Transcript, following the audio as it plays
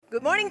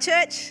Good morning,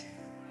 church.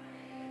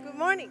 Good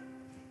morning.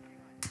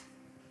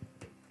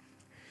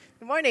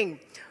 Good morning.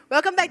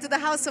 Welcome back to the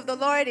house of the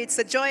Lord. It's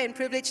a joy and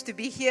privilege to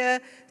be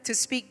here to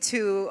speak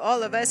to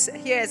all of us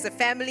here as a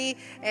family.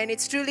 And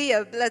it's truly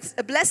a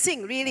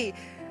blessing, really.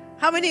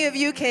 How many of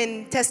you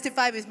can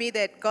testify with me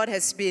that God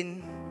has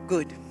been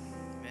good?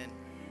 Amen.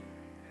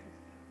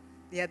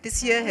 Yeah,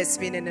 this year has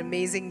been an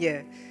amazing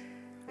year.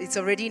 It's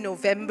already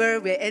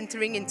November. We're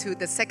entering into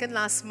the second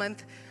last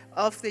month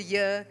of the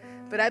year.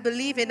 But I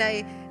believe and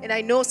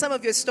I know some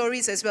of your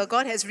stories as well.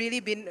 God has really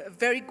been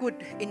very good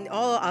in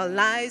all our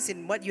lives,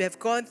 in what you have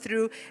gone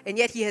through. And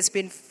yet He has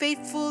been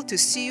faithful to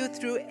see you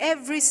through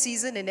every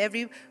season and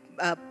every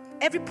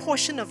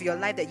portion of your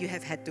life that you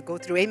have had to go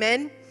through.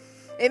 Amen?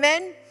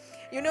 Amen?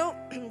 You know,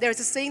 there's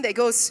a saying that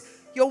goes,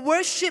 your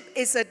worship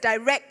is a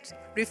direct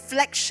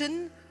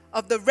reflection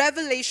of the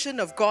revelation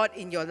of God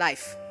in your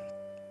life.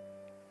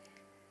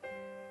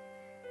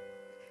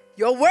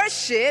 Your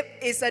worship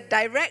is a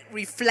direct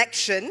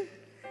reflection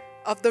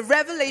of the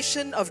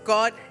revelation of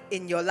God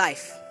in your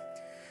life.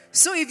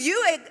 So if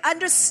you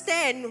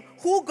understand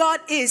who God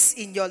is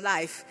in your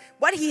life,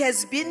 what He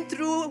has been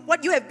through,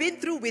 what you have been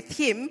through with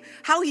Him,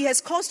 how He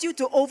has caused you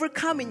to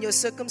overcome in your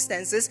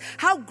circumstances,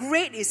 how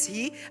great is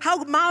He,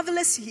 how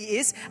marvelous He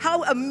is,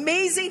 how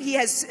amazing He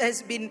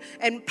has been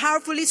and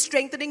powerfully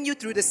strengthening you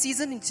through the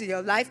season into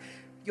your life,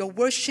 your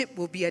worship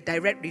will be a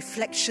direct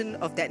reflection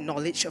of that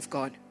knowledge of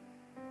God.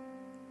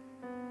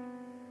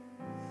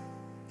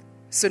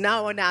 So now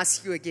I want to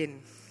ask you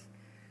again.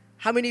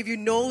 How many of you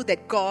know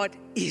that God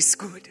is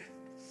good?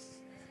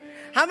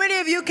 How many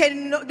of you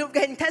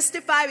can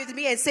testify with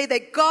me and say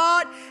that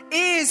God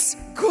is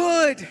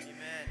good? Amen.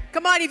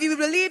 Come on, if you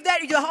believe that,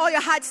 all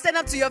your heart, stand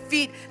up to your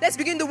feet. Let's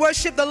begin to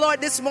worship the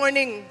Lord this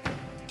morning.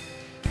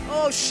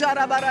 Oh,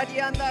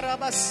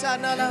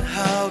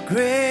 how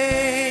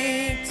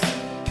great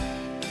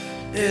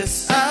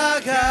is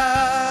our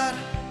God.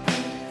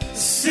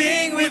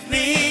 Sing with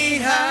me,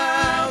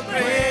 how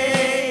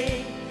great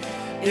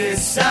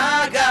is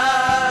our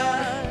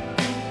God,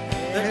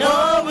 and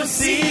all will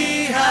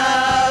see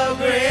how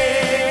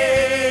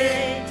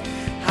great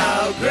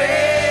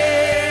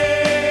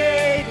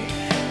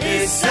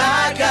is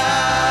our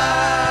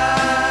God.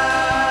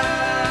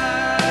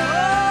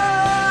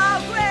 how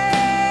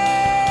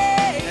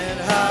great, And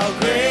how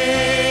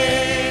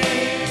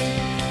great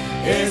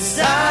is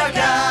our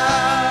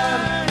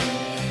God.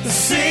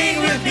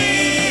 Sing with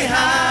me,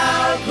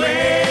 how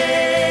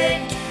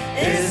great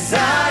is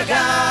our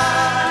God.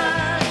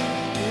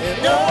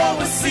 Oh,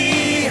 we'll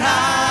see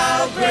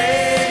how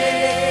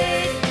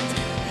great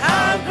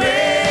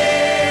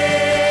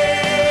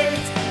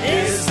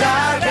is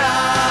our God.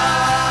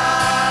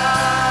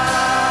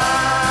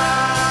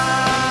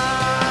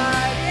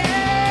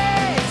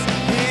 yes.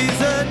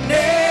 He's a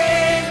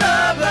name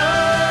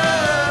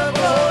above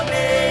all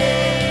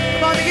names.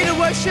 Come on, begin to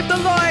worship the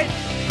Lord.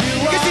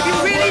 Because if you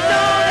really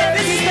know that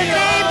this is the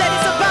name that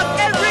is above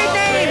every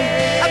name,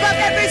 above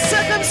every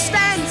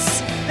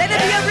circumstance, let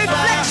it be a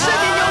reflection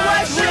in your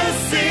worship. We'll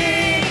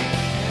sing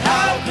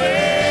how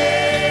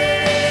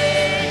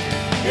great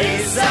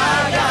is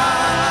our God.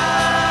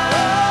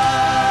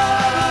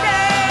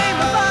 Name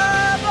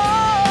above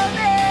all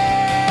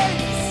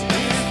names.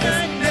 The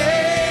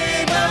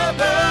name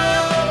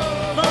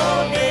above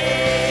all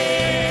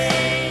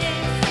names.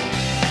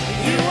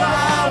 You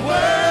are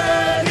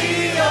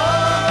worthy of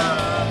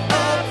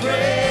our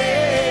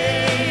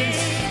praise,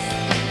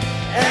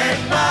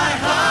 and my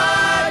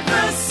heart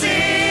will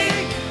sing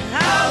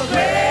how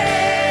great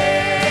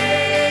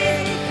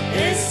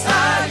is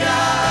our God,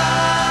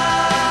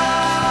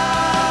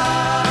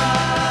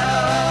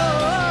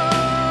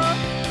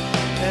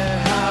 and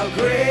how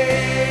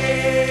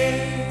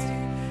great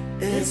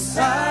is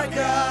our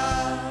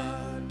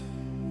God.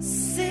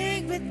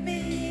 Sing with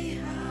me.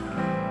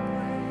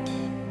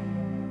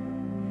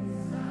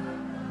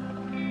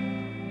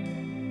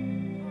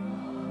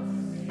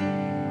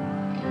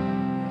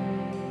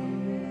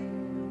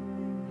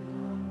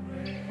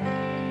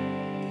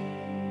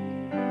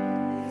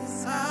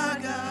 Is our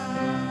God.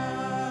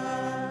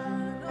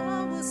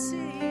 Oh, we'll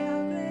see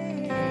how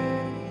great.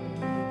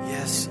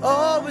 Yes,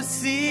 oh, we'll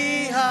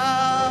see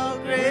how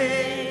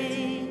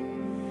great,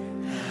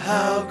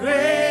 how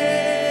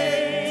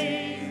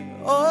great.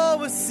 Oh,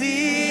 we'll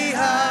see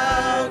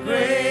how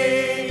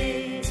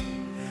great,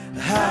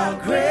 how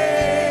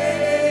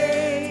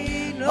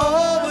great.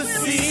 Oh, we'll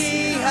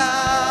see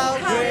how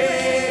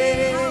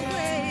great,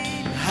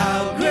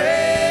 how great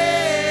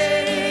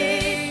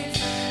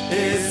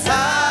is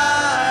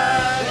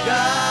our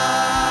God.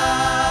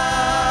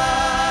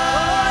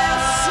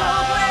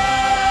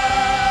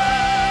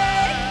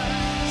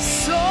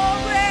 So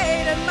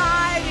great and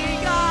mighty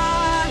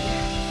God.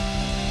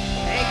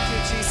 Thank you,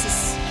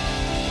 Jesus.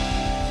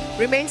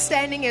 Remain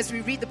standing as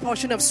we read the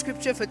portion of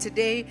scripture for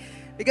today,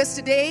 because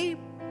today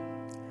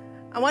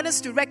I want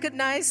us to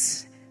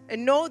recognize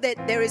and know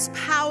that there is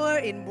power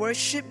in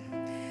worship.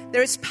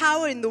 There is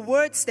power in the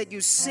words that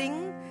you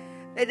sing.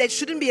 there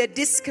shouldn't be a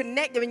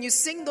disconnect. When you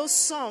sing those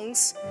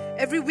songs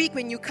every week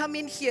when you come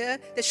in here,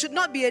 there should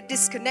not be a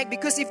disconnect,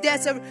 because if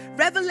there's a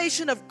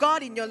revelation of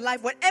God in your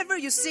life, whatever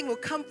you sing will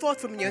come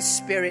forth from your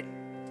spirit.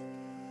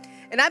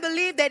 And I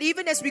believe that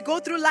even as we go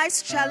through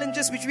life's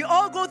challenges, which we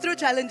all go through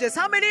challenges,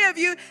 how many of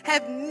you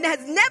has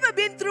never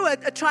been through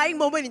a trying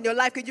moment in your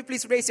life? Could you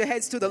please raise your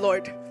hands to the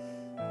Lord?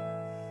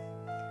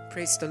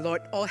 Praise the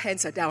Lord. All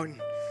hands are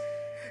down.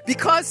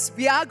 Because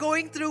we are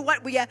going through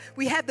what we are.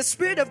 We have the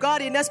Spirit of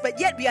God in us, but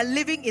yet we are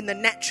living in the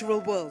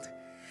natural world.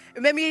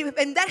 And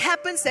when that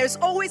happens, there's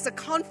always a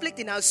conflict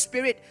in our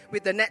spirit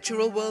with the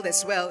natural world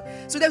as well.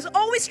 So there's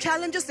always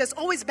challenges, there's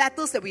always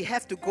battles that we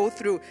have to go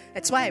through.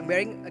 That's why I'm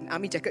wearing an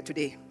army jacket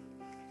today.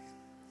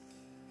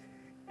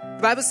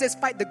 The Bible says,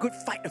 fight the good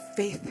fight of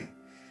faith.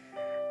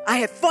 I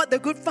have fought the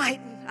good fight.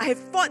 I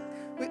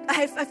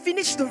have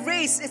finished the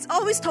race. It's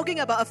always talking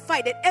about a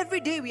fight, that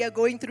every day we are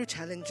going through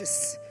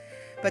challenges.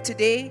 But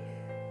today,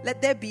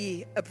 let there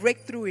be a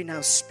breakthrough in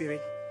our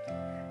spirit.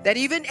 That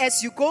even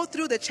as you go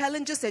through the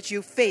challenges that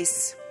you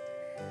face,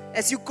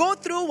 as you go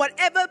through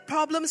whatever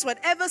problems,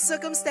 whatever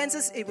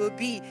circumstances it will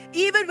be,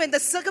 even when the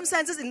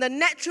circumstances in the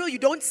natural, you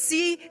don't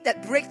see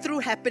that breakthrough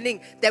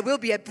happening, there will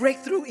be a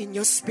breakthrough in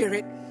your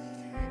spirit.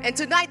 And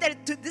tonight,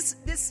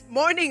 this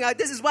morning,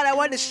 this is what I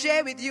want to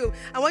share with you.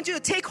 I want you to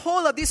take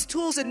hold of these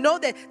tools and know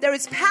that there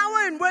is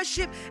power in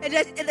worship, and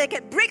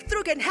that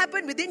breakthrough can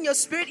happen within your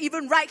spirit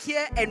even right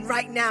here and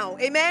right now.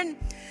 Amen?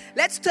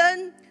 Let's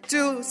turn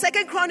to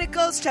 2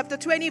 Chronicles chapter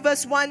 20,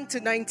 verse 1 to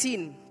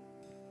 19.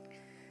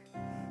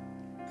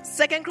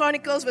 2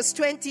 Chronicles verse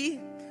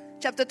 20,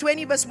 chapter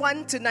 20, verse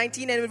 1 to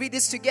 19, and we'll read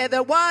this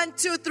together. 1,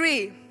 2,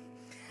 3.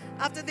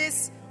 After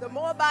this, the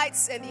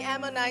Moabites and the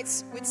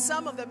Ammonites, with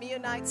some of the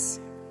Meunites,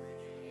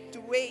 to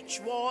wage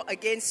war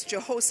against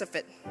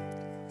Jehoshaphat.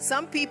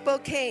 Some people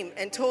came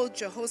and told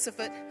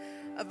Jehoshaphat,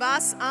 a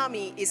vast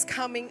army is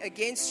coming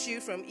against you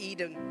from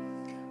Edom,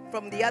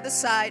 from the other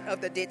side of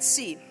the Dead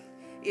Sea.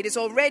 It is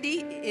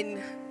already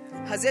in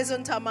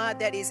Hazezon Tamar,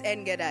 that is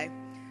En-Gedi.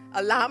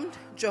 Alarmed,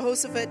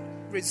 Jehoshaphat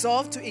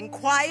resolved to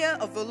inquire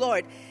of the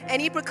Lord,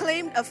 and he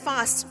proclaimed a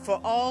fast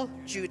for all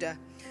Judah.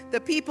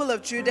 The people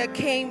of Judah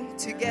came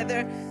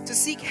together to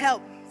seek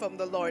help from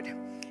the Lord.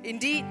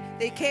 Indeed,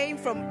 they came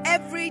from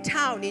every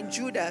town in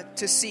Judah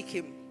to seek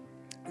him.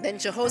 Then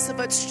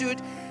Jehoshaphat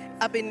stood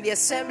up in the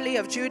assembly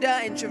of Judah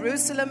and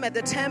Jerusalem at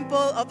the temple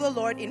of the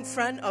Lord in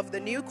front of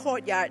the new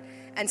courtyard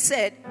and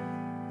said,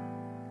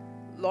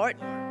 Lord,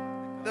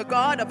 the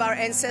God of our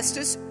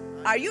ancestors,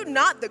 are you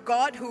not the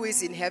God who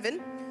is in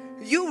heaven?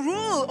 You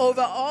rule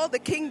over all the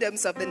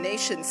kingdoms of the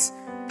nations.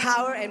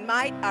 Power and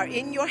might are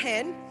in your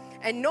hand,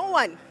 and no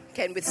one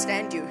can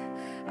withstand you.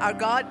 Our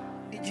God,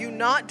 did you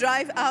not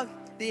drive out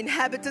the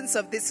inhabitants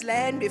of this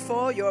land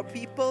before your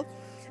people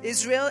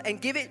Israel and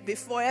give it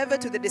forever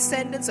to the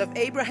descendants of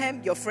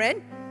Abraham, your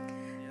friend?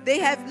 They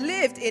have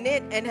lived in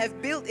it and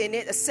have built in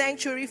it a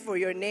sanctuary for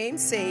your name,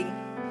 saying,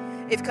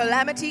 if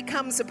calamity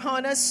comes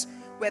upon us,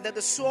 whether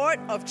the sword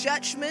of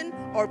judgment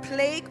or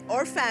plague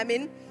or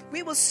famine,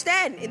 we will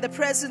stand in the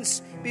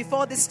presence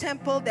before this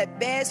temple that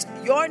bears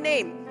your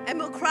name and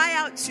will cry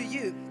out to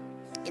you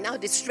in our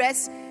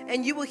distress,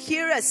 and you will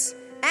hear us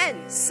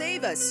and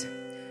save us.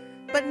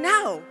 But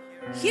now,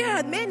 here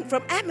are men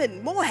from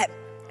Ammon, Moab,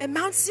 and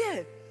Mount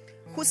Seir,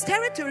 whose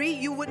territory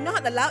you would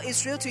not allow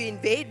Israel to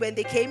invade when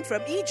they came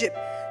from Egypt.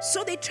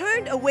 So they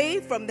turned away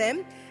from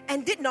them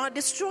and did not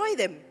destroy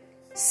them.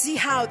 See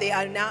how they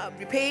are now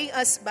repaying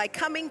us by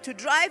coming to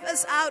drive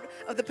us out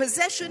of the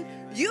possession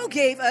you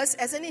gave us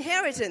as an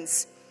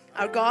inheritance.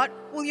 Our God,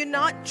 will you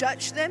not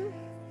judge them?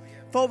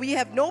 For we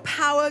have no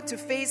power to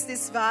face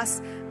this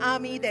vast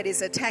army that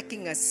is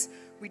attacking us.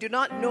 We do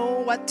not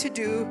know what to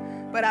do,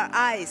 but our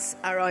eyes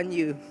are on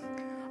you.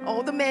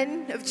 All the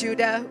men of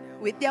Judah,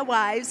 with their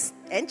wives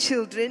and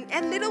children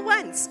and little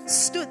ones,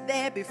 stood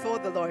there before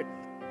the Lord.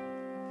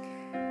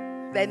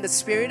 Then the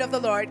Spirit of the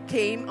Lord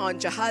came on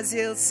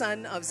Jahaziel,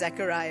 son of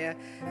Zechariah,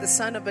 the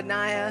son of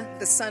Benaiah,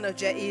 the son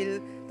of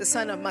Jael, the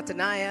son of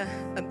Mattaniah,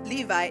 a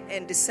Levite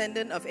and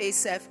descendant of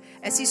Asaph,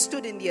 as he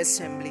stood in the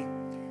assembly.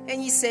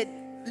 And he said,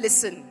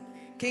 listen,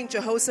 King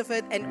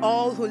Jehoshaphat and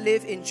all who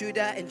live in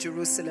Judah and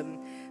Jerusalem,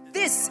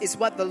 this is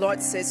what the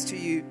Lord says to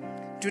you.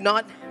 Do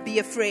not be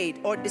afraid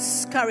or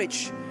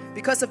discouraged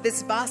because of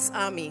this vast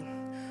army,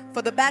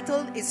 for the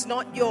battle is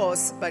not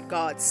yours but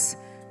God's.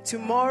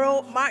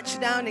 Tomorrow march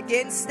down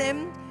against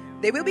them.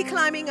 They will be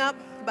climbing up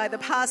by the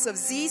pass of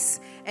Ziz,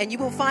 and you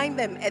will find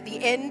them at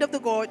the end of the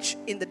gorge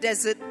in the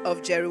desert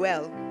of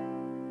Jeruel.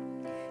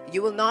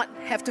 You will not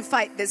have to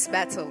fight this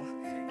battle.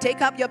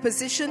 Take up your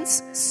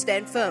positions,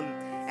 stand firm,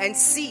 and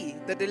see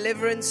the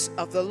deliverance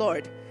of the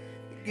Lord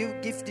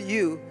give to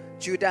you,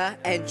 Judah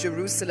and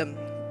Jerusalem.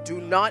 Do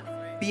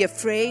not be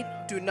afraid,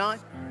 do not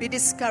be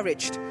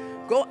discouraged.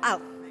 Go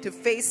out to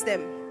face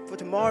them for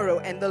tomorrow,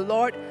 and the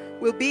Lord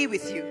will be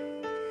with you.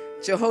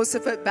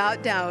 Jehoshaphat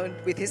bowed down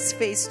with his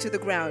face to the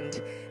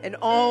ground, and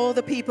all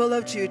the people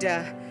of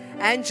Judah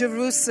and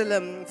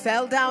Jerusalem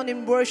fell down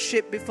in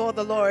worship before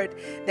the Lord.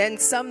 Then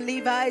some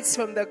Levites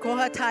from the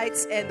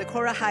Kohathites and the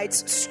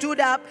Korahites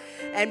stood up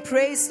and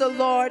praised the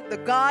Lord, the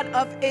God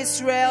of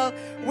Israel,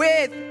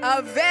 with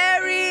a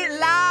very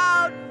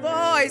loud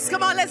voice.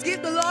 Come on, let's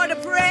give the Lord a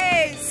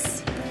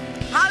praise.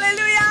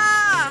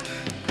 Hallelujah.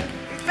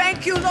 We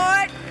thank you,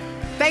 Lord.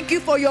 Thank you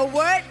for your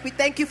word. We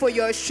thank you for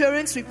your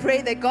assurance. We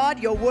pray that, God,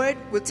 your word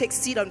will take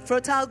seed on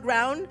fertile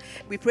ground.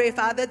 We pray,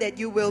 Father, that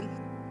you will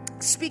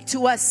speak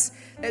to us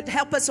and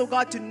help us, oh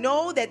God, to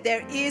know that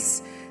there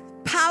is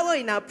power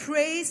in our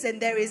praise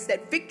and there is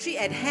that victory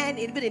at hand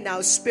even in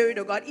our spirit,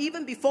 oh God,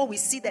 even before we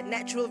see that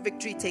natural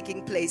victory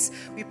taking place.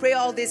 We pray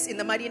all this in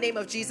the mighty name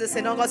of Jesus,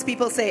 and all God's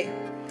people say,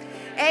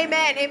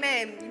 amen,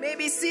 amen. You may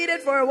be seated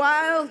for a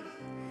while.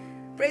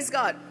 Praise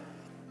God.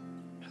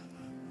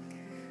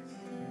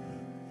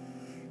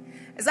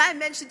 As I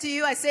mentioned to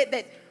you, I said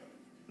that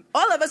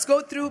all of us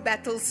go through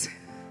battles.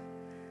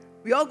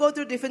 We all go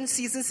through different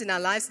seasons in our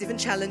lives, different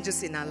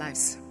challenges in our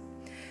lives.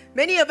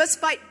 Many of us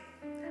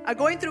are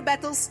going through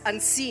battles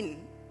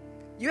unseen.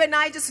 You and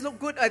I just look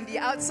good on the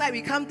outside.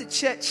 We come to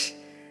church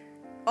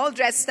all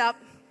dressed up.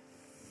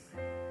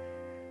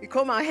 We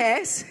comb our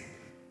hairs.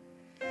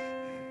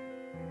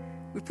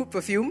 We put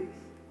perfume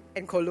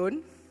and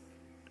cologne.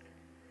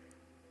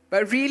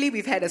 But really,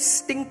 we've had a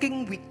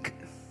stinking week.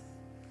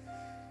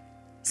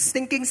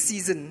 Stinking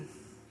season.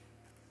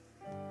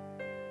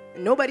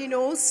 And nobody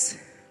knows.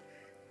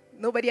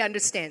 Nobody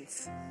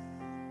understands.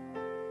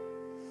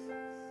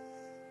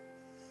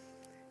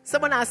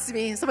 Someone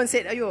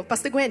said, "Ayo,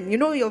 Pastor Gwen, you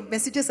know your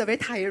messages are very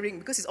tiring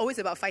because it's always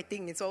about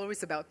fighting, it's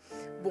always about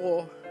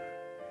war."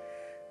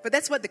 But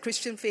that's what the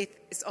Christian faith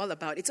is all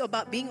about. It's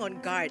about being on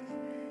guard.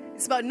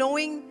 It's about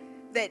knowing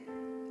that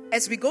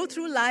as we go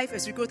through life,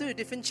 as we go through the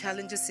different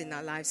challenges in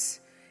our lives,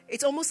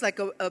 it's almost like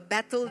a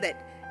battle that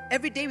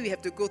every day we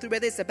have to go through,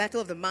 whether it's a battle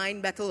of the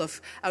mind, battle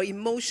of our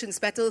emotions,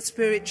 battle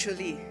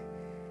spiritually.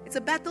 It's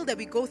a battle that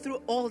we go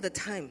through all the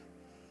time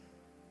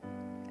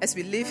as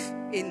we live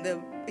in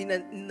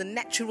the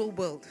natural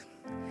world.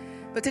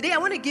 But today I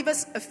want to give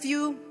us a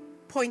few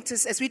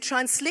pointers as we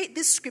translate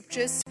these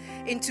scriptures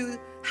into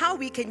how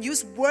we can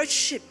use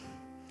worship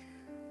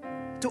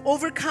to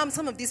overcome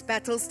some of these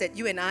battles that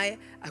you and I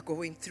are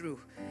going through.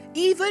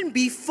 Even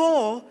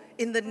before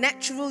in the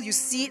natural you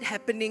see it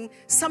happening,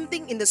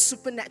 something in the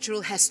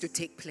supernatural has to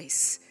take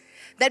place.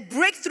 That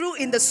breakthrough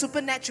in the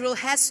supernatural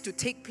has to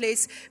take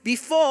place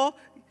before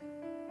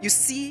you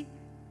see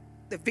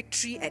the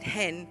victory at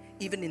hand,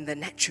 even in the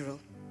natural.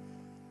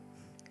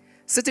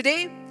 So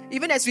today,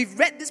 even as we've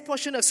read this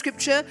portion of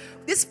Scripture,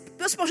 this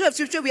portion of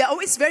Scripture, we are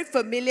always very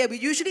familiar. We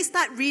usually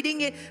start reading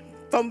it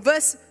from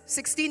verse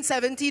 16,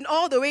 17,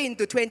 all the way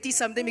into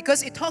 20-something,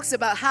 because it talks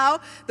about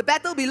how the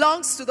battle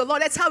belongs to the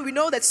Lord. That's how we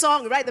know that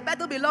song, right? The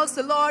battle belongs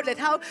to the Lord. That's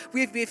how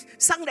we've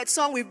sung that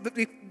song.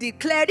 We've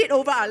declared it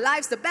over our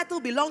lives. The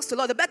battle belongs to the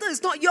Lord. The battle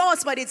is not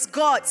yours, but it's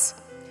God's.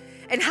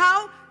 And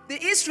how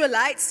the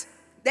Israelites,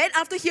 then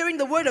after hearing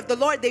the word of the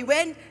Lord, they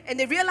went and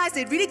they realized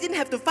they really didn't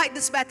have to fight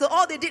this battle.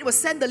 All they did was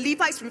send the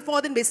Levites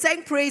before them. They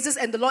sang praises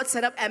and the Lord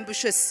set up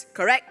ambushes.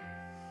 Correct?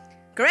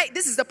 Correct?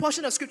 This is the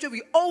portion of Scripture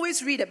we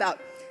always read about.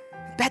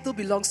 Battle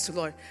belongs to the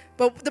Lord.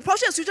 But the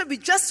portion of Scripture we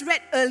just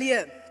read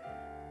earlier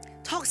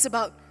talks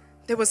about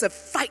there was a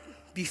fight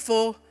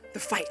before the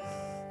fight.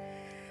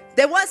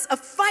 There was a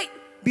fight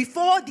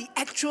before the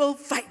actual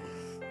fight.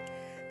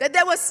 That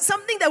there was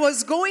something that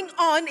was going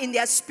on in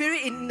their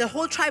spirit, in the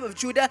whole tribe of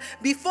Judah,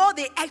 before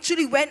they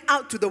actually went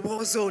out to the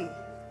war zone.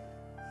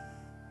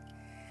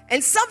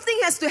 And something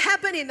has to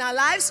happen in our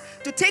lives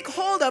to take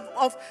hold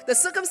of the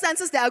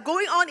circumstances that are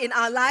going on in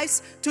our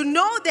lives, to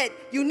know that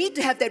you need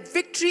to have that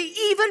victory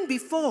even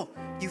before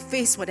you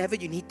face whatever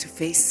you need to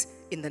face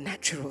in the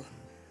natural.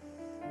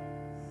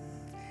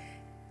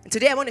 And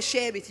today I want to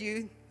share with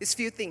you these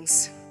few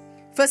things.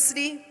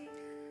 Firstly,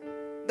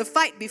 the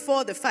fight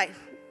before the fight.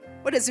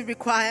 What does it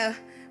require?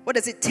 What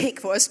does it take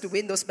for us to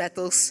win those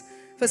battles?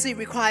 Firstly, it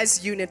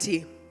requires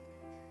unity.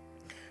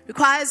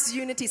 Requires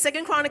unity.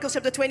 2 Chronicles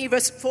chapter 20,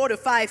 verse 4 to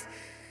 5.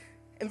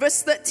 In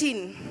verse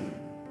 13,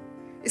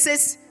 it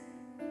says,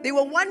 they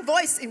were one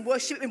voice in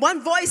worship, and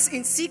one voice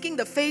in seeking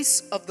the face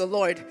of the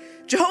Lord.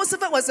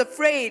 Jehoshaphat was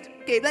afraid.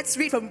 Okay, let's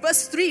read from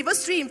verse 3.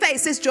 Verse 3, in fact, it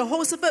says,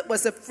 Jehoshaphat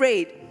was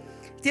afraid.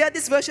 Here,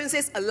 this version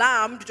says,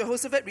 alarmed,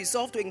 Jehoshaphat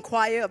resolved to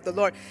inquire of the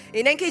Lord.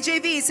 In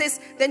NKJV, it says,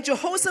 then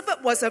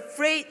Jehoshaphat was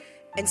afraid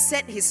and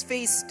set his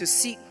face to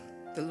seek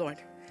the Lord.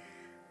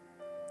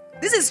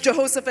 This is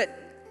Jehoshaphat.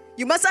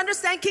 You must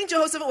understand, King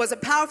Jehoshaphat was a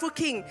powerful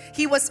king.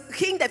 He was a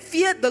king that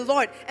feared the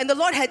Lord, and the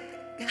Lord had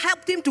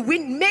helped him to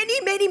win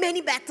many, many,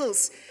 many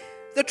battles.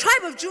 The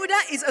tribe of Judah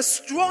is a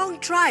strong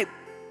tribe.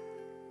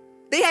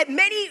 They had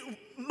many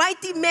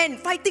mighty men,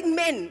 fighting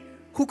men,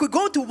 who could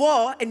go to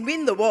war and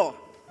win the war.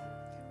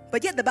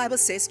 But yet the Bible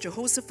says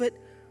Jehoshaphat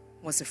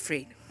was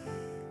afraid.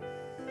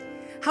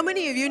 How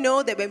many of you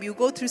know that when we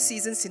go through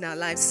seasons in our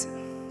lives,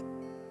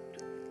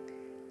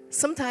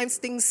 sometimes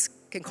things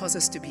can cause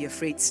us to be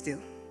afraid still?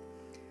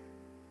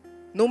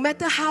 No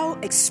matter how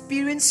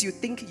experienced you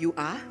think you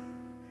are,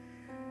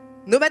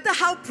 No matter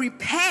how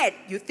prepared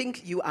you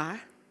think you are,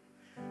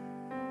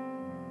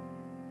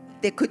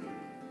 there could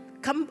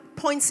come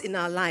points in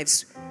our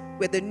lives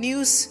where the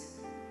news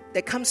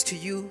that comes to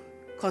you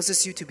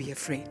causes you to be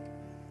afraid.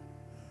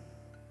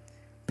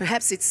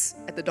 Perhaps it's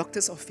at the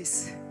doctor's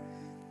office,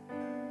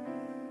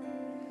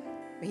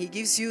 when he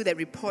gives you that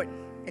report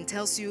and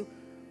tells you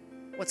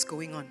what's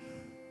going on.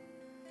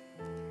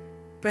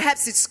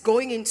 Perhaps it's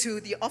going into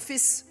the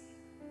office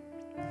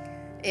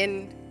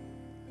and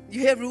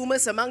you hear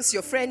rumors amongst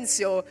your friends,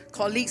 your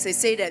colleagues, they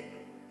say that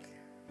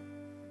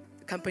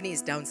the company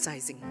is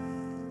downsizing.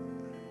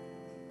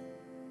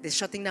 They're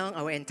shutting down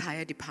our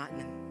entire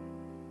department.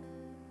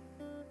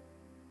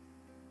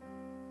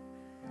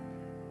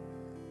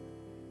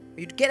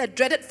 You get a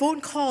dreaded phone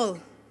call.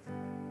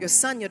 Your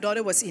son, your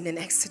daughter was in an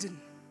accident.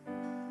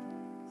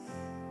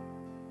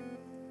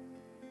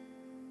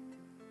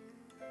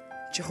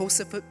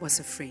 Jehoshaphat was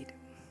afraid.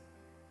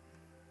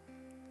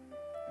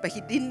 But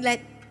he didn't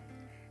let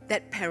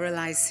that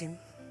paralyze him.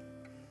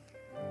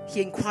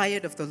 He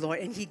inquired of the Lord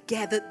and he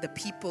gathered the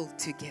people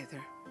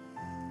together.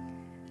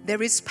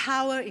 There is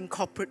power in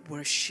corporate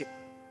worship.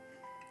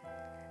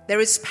 There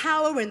is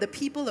power when the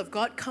people of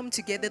God come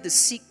together to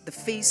seek the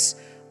face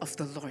of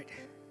the Lord.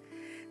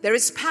 There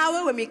is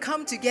power when we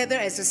come together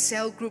as a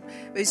cell group,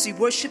 as we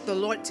worship the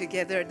Lord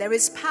together. There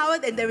is power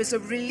and there is a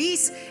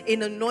release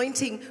in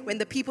anointing when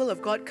the people of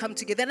God come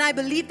together. And I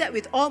believe that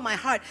with all my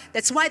heart.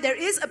 That's why there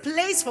is a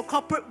place for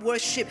corporate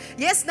worship.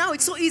 Yes, now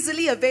it's so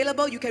easily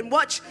available. You can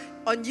watch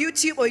on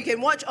YouTube or you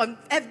can watch on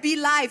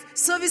FB Live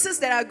services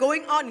that are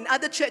going on in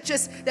other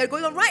churches. They're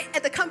going on right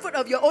at the comfort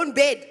of your own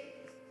bed.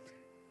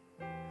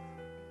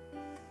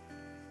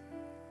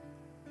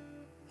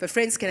 But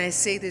friends, can I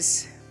say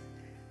this?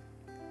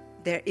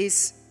 There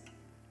is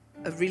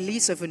a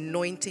release of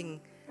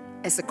anointing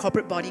as the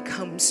corporate body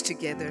comes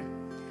together.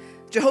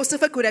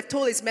 Jehoshaphat could have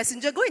told his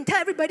messenger, go and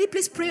tell everybody,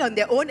 please pray on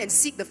their own and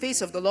seek the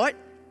face of the Lord.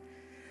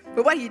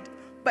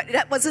 But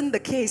that wasn't the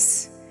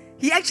case.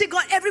 He actually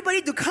got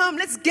everybody to come.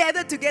 Let's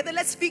gather together.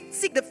 Let's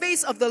seek the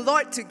face of the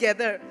Lord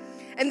together.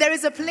 And there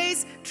is a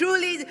place,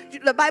 truly,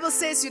 the Bible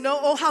says,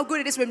 oh, how good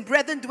it is when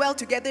brethren dwell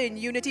together in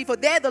unity. For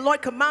there the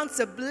Lord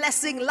commands a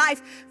blessing,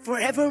 life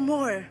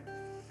forevermore.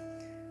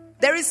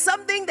 There is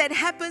something that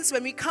happens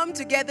when we come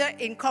together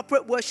in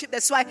corporate worship.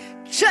 That's why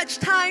church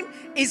time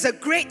is a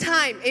great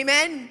time.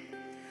 Amen?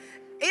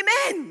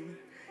 Amen.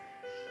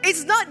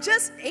 It's not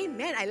just,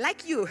 amen, I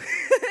like you.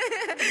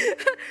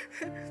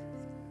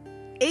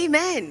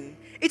 Amen.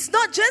 It's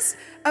not just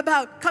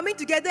about coming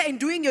together and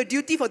doing your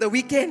duty for the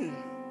weekend.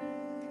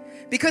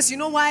 Because you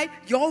know why?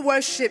 Your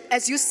worship,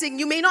 as you sing,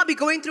 you may not be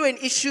going through an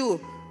issue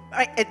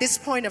right at this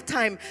point of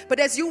time. But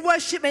as you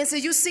worship and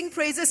as you sing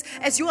praises,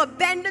 as you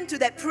abandon to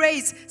that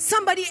praise,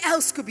 somebody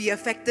else could be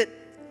affected.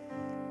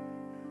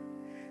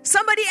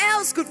 Somebody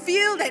else could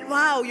feel that,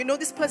 wow,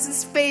 this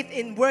person's faith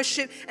in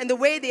worship and the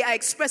way they are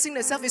expressing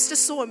themselves is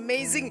just so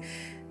amazing.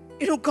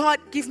 God,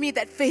 give me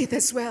that faith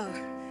as well.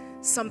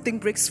 Something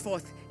breaks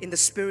forth in the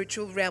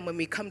spiritual realm when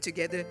we come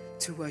together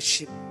to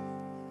worship.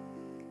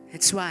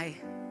 That's why,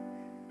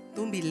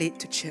 don't be late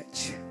to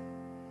church.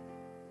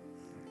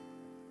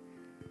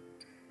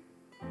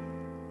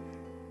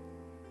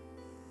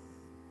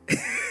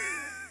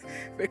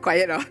 Very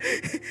quiet now.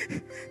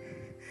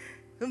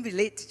 Don't be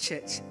late to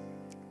church.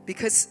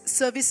 Because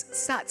service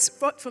starts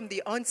from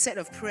the onset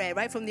of prayer,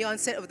 right from the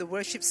onset of the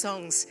worship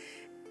songs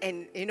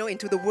and,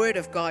 into the Word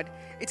of God.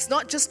 It's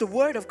not just the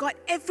Word of God,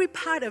 every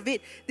part of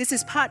it. This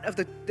is part of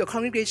the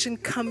congregation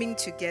coming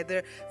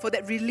together for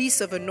that release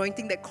of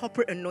anointing, that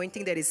corporate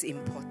anointing that is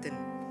important.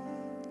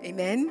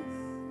 Amen?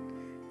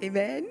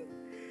 Amen?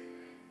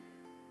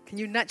 Can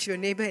you nudge your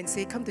neighbor and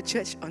say, come to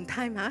church on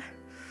time, huh?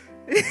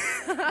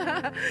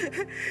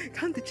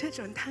 Come to church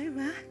on time,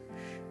 huh?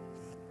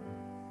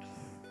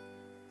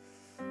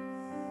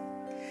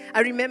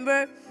 I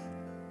remember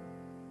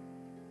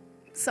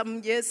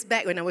some years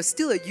back when I was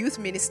still a youth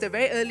minister,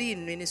 very early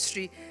in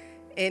ministry,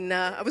 and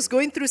I was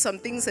going through some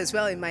things as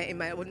well in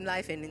my own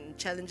life and in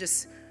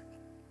challenges.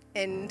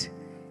 And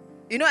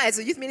as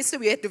a youth minister,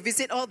 we had to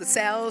visit all the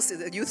cells,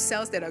 the youth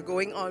cells that are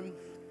going on.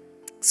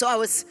 So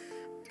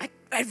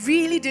I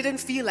really didn't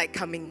feel like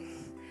coming.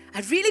 I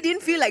really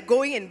didn't feel like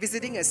going and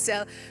visiting a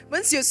cell.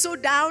 Once you're so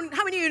down,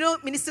 how many of you know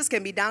ministers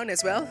can be down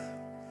as well?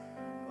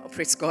 Oh,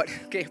 praise God.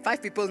 Okay,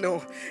 5 people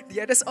know.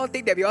 The others all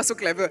think that we're all so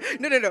clever.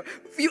 No.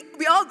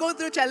 We all go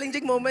through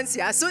challenging moments,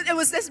 yeah. So there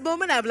was this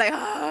moment I'm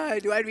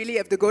like, do I really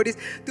have to go to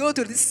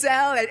this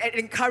cell and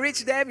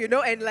encourage them,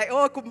 and like,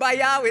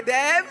 kumbaya with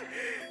them?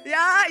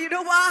 Yeah,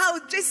 wow,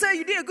 Jason,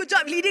 you did a good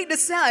job leading the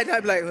cell. And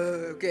I'm like,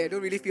 okay, I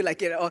don't really feel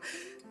like it at all.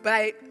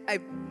 But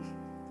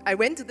I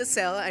went to the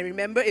cell. I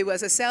remember it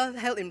was a cell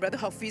held in Brother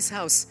Hoffy's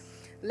house,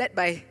 led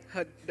by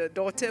the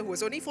daughter, who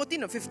was only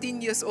 14 or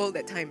 15 years old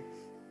at that time.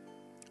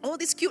 All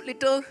these cute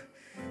little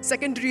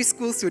secondary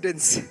school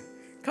students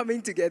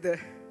coming together.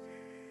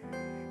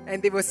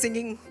 And they were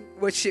singing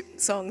worship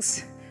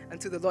songs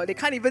unto the Lord. They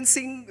can't even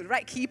sing the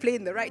right key, play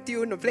in the right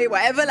tune, or play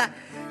whatever lah.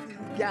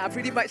 Yeah,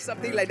 pretty much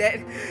something like that.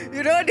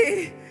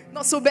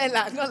 Not so bad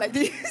lah, not like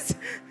this.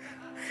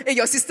 Hey,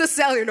 your sister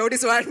cell,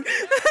 this one.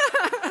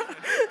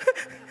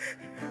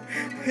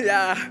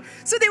 Yeah.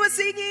 So they were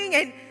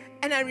singing,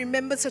 and I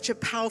remember such a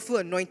powerful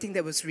anointing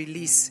that was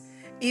released.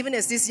 Even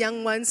as these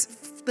young ones,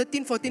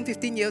 13, 14,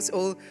 15 years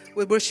old,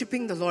 were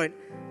worshiping the Lord,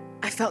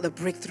 I felt a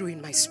breakthrough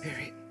in my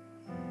spirit.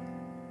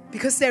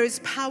 Because there is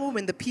power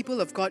when the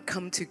people of God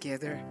come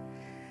together.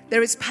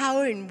 There is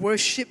power in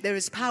worship. There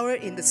is power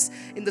in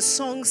the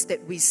songs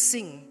that we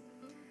sing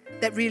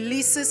that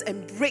releases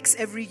and breaks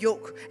every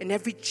yoke and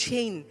every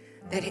chain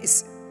that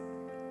is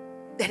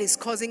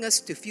causing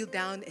us to feel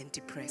down and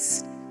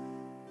depressed.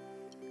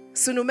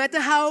 So no matter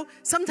how,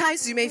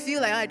 sometimes you may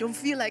feel like, I don't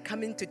feel like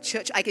coming to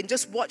church. I can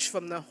just watch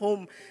from the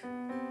home.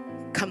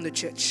 Come to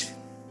church.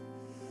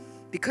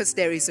 Because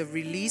there is a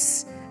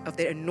release of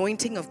the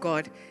anointing of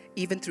God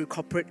even through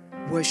corporate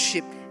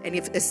worship. And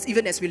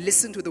even as we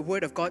listen to the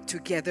word of God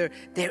together,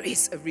 there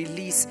is a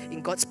release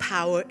in God's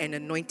power and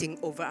anointing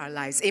over our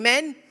lives.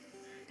 Amen?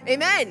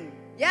 Amen.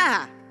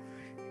 Yeah.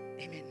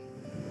 Amen.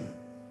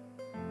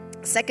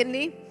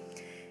 Secondly,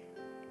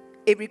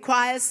 it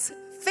requires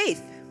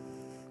faith.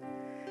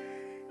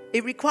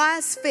 It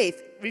requires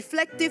faith.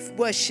 Reflective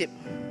worship.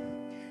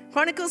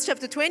 Chronicles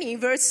chapter 20, 2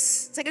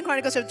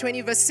 Chronicles chapter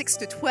 20, verse 6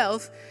 to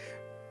 12.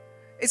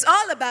 It's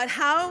all about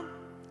how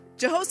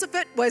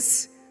Jehoshaphat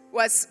was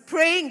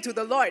praying to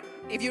the Lord.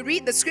 If you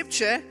read the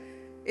scripture,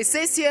 it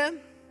says here,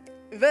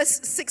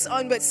 verse 6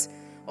 onwards,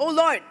 "Oh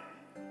Lord,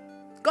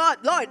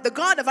 Lord, the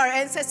God of our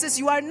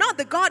ancestors, are you not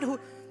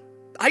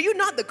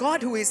the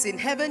God who is in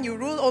heaven? You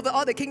rule over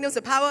all the kingdoms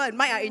of power and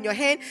might are in your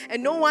hand,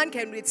 and no one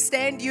can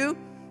withstand you."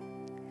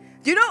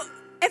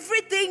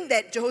 Everything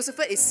that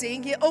Jehoshaphat is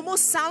saying here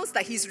almost sounds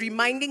like he's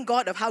reminding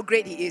God of how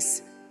great he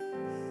is.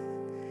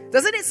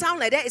 Doesn't it sound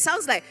like that? It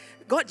sounds like,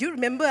 God, you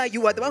remember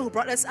you are the one who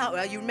brought us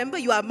out. You remember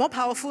you are more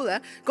powerful.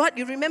 God,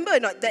 you remember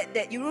not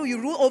that you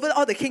rule over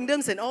all the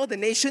kingdoms and all the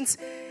nations.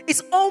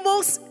 It's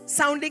almost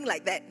sounding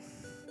like that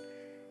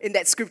in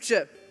that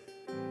scripture.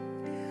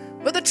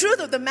 But the truth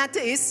of the matter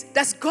is,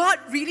 does God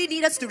really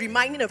need us to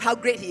remind him of how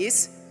great he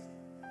is?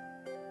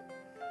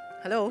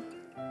 Hello?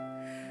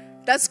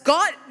 Does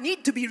God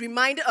need to be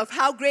reminded of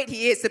how great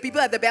he is? The people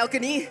at the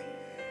balcony.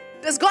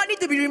 Does God need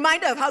to be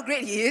reminded of how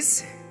great he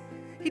is?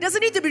 He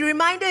doesn't need to be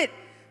reminded.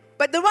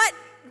 But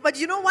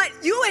you know what?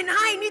 You and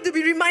I need to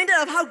be reminded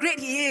of how great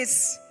he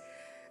is.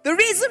 The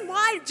reason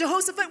why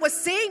Jehoshaphat was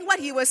saying what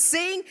he was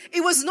saying,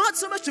 it was not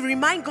so much to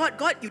remind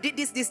God, you did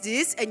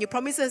this, and you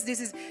promised us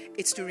this.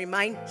 It's to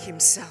remind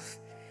himself.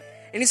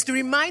 And it's to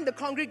remind the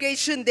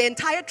congregation, the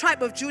entire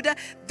tribe of Judah,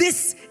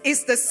 this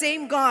is the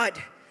same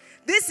God.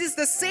 This is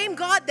the same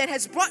God that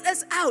has brought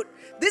us out.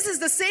 This is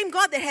the same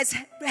God that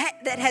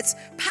has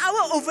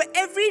power over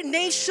every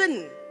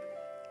nation.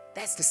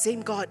 That's the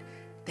same God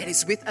that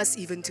is with us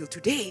even till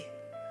today.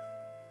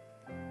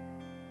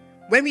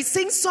 When we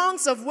sing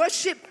songs of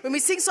worship, when we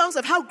sing songs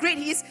of how great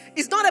he is,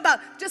 it's not about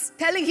just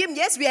telling him,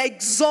 yes, we are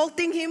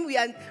exalting him. We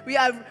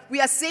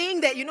are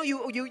saying that,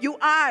 you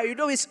are.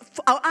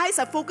 Our eyes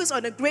are focused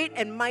on a great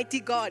and mighty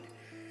God.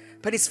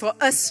 But it's for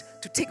us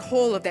to take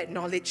hold of that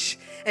knowledge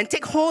and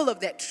take hold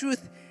of that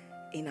truth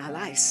in our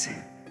lives.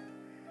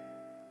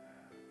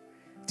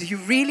 Do you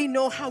really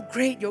know how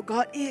great your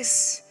God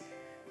is?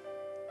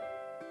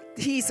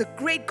 He is a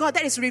great God.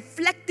 That is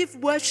reflective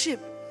worship.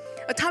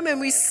 A time when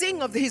we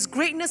sing of his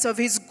greatness, of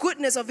his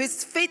goodness, of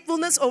his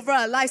faithfulness over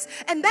our lives.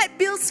 And that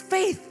builds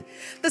faith.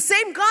 The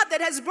same God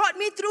that has brought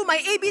me through my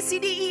A, B, C,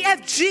 D, E,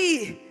 F,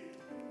 G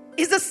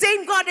is the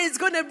same God that is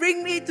going to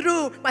bring me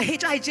through my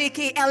H, I, J,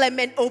 K, L, M,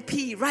 N, O,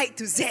 P, right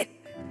to Z.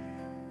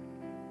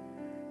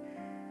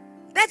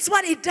 That's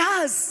what it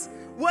does.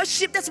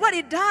 Worship, that's what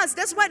it does.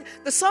 That's what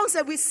the songs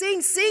that we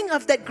sing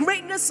of that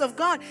greatness of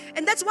God.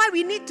 And that's why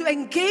we need to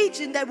engage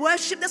in that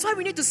worship. That's why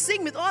we need to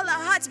sing with all our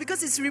hearts,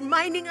 because it's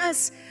reminding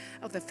us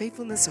of the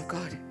faithfulness of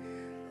God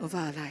over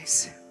our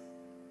lives.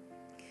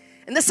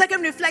 And the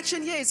second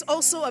reflection here is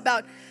also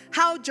about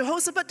how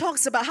Jehoshaphat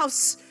talks about how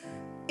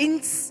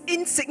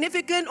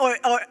insignificant or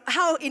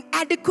how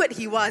inadequate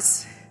he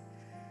was.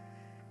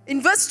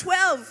 In verse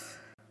 12,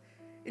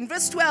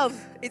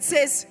 it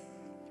says,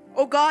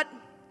 "Oh God,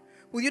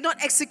 will you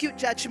not execute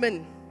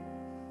judgment?"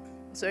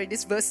 Sorry,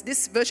 this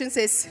version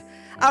says,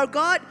 "Our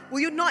God, will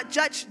you not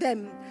judge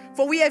them?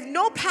 For we have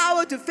no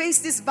power to face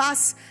this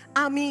vast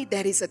army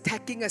that is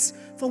attacking us."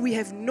 For we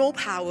have no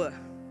power.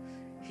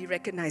 He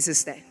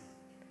recognizes that.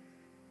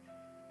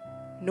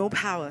 No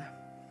power.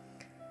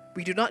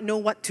 We do not know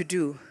what to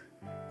do,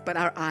 but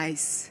our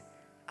eyes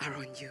are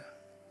on you.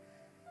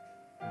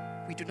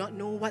 We do not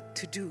know what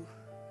to do,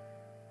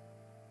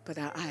 but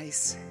our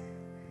eyes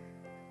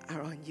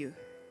are on you.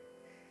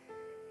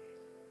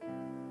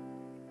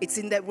 It's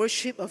in that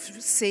worship of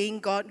saying,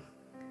 "God,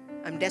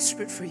 I'm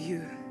desperate for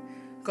you.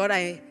 God,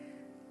 I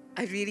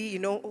really,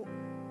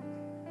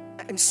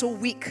 I'm so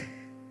weak.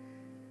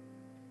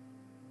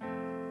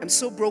 I'm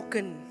so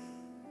broken.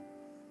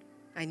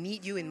 I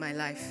need you in my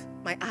life.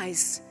 My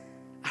eyes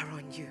are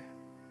on you."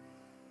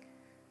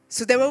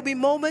 So there will be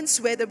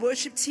moments where the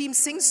worship team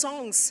sings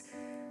songs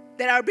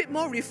that are a bit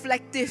more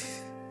reflective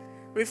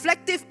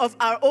of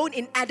our own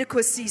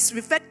inadequacies,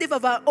 reflective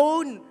of our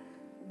own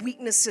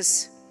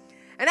weaknesses.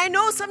 And I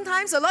know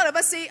sometimes a lot of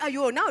us say,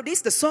 "Ayo,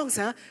 nowadays the songs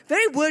are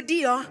very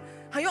wordy,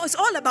 it's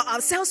all about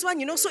ourselves,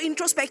 so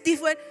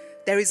introspective."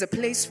 There is a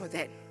place for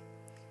that.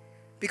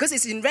 Because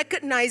it's in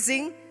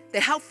recognizing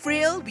that how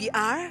frail we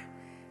are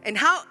and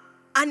how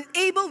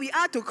unable we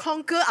are to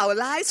conquer our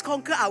lives,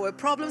 conquer our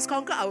problems,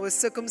 conquer our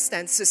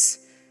circumstances.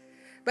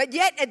 But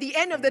yet, at the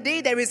end of the day,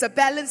 there is a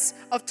balance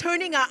of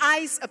turning our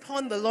eyes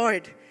upon the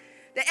Lord.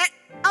 That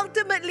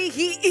ultimately,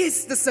 He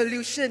is the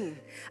solution.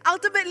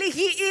 Ultimately,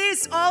 He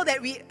is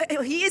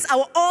He is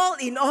our all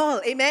in all.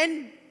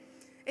 Amen?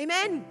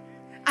 Amen.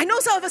 I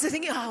know some of us are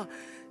thinking,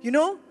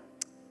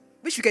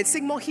 wish we can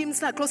sing more hymns,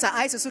 close our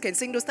eyes, also can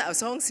sing those type of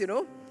songs,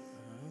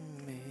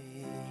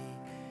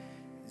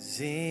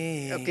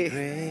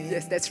 Okay,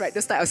 yes, that's right,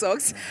 those type of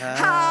songs.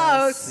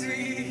 How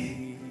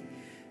sweet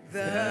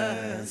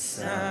the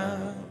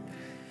sound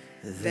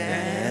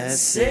that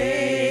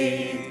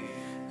saved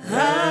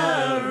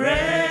a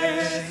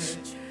wretch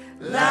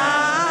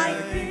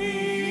like me.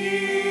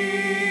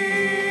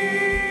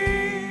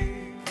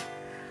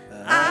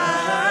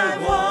 I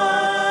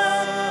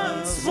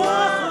once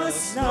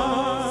was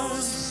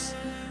lost,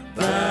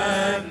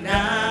 but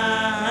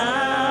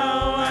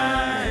now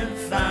I'm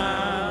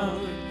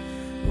found.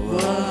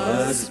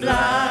 Was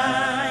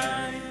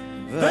blind,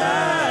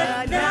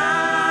 but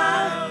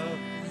now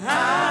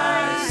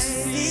I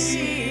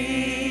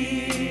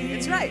see.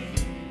 That's right.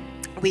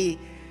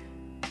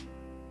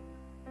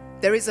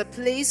 There is a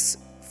place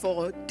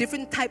for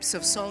different types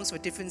of songs for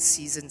different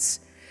seasons.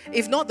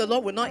 If not, the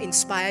Lord will not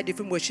inspire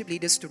different worship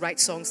leaders to write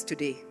songs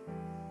today.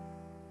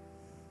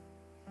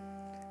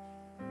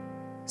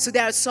 So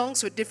there are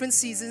songs for different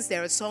seasons,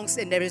 there are songs,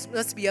 and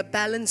must be a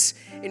balance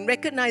in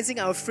recognizing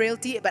our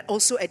frailty, but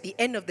also at the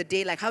end of the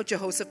day, like how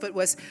Jehoshaphat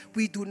was,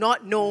 we do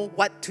not know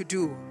what to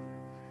do,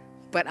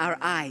 but our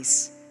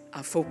eyes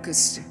are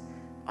focused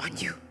on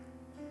you.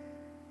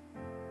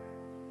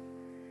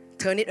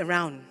 Turn it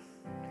around.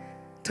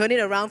 Turn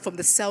it around from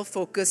the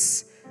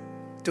self-focus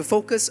to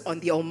focus on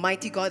the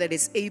Almighty God that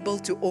is able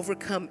to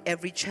overcome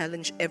every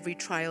challenge, every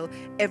trial,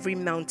 every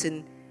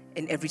mountain,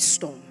 and every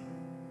storm.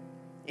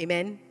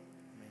 Amen?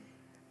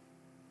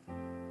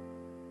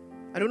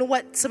 I don't know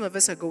what some of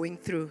us are going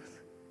through.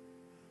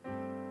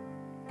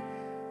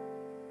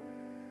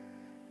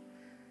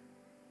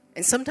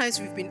 And sometimes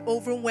we've been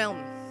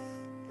overwhelmed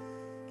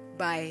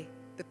by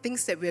the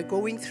things that we're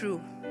going through,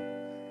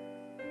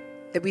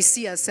 that we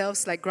see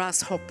ourselves like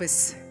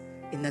grasshoppers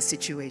in a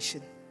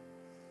situation.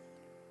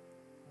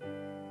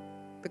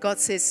 But God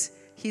says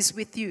He's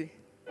with you.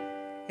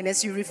 And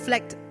as you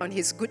reflect on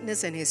His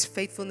goodness and His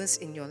faithfulness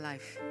in your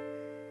life,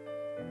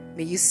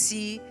 may you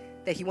see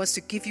that He wants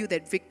to give you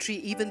that victory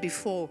even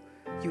before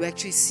you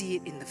actually see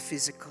it in the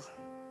physical.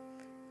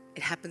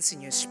 It happens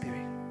in your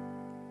spirit.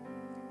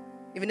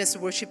 Even as the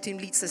worship team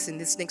leads us in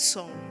this next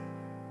song,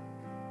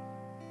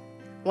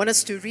 I want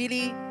us to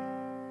really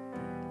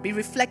be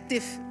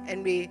reflective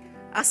and be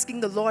asking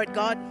the Lord,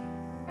 God,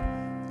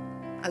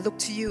 I look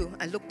to you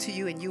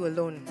and you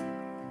alone.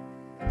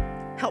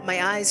 Help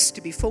my eyes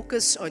to be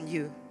focused on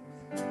you,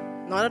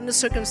 not on the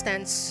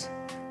circumstance,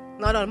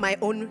 not on my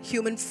own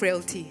human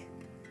frailty.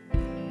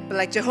 But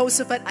like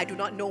Jehoshaphat, I do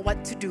not know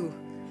what to do,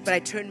 but I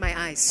turn my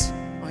eyes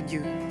on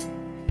you.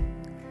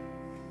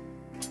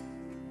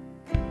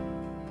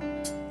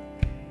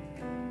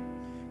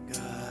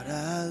 God,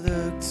 I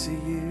look to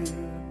you.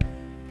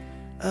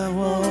 I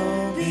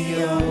won't be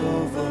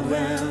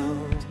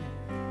overwhelmed.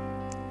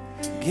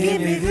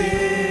 Give me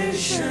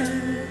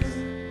vision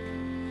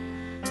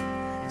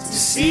to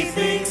see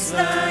things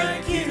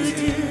like you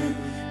do.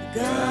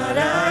 God,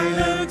 I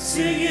look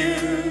to you.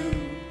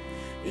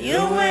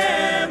 You're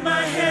where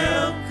my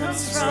help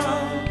comes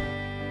from.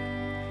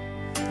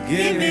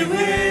 Give me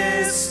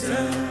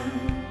wisdom.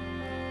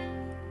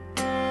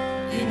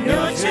 You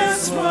know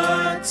just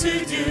what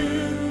to do.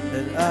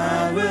 And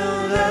I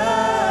will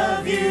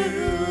love you,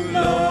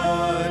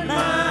 Lord,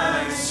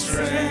 my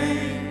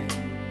strength.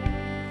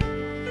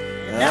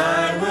 And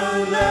I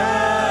will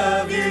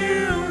love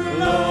you,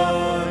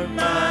 Lord,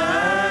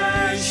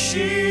 my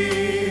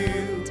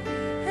shield.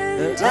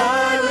 And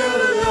I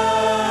will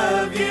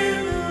love you,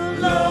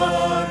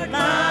 Lord,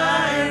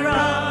 my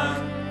rock.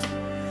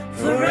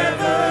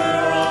 Forever,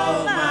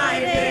 all my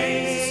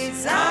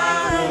days, I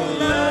will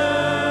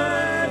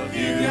love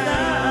you,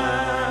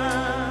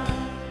 God.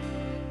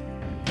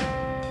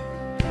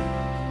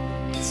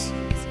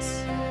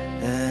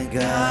 And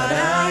God,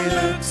 I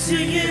look to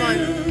you. Come on,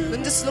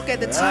 don't just look at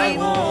the time.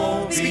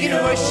 Let's begin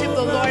to worship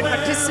the Lord,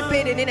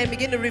 participate in it, and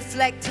begin to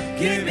reflect.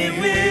 Give me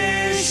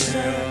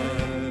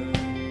wisdom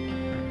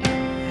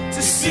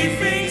to see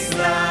things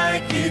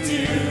like you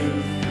do.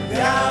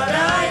 God,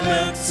 I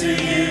look to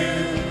you.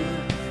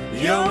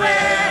 You're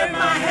where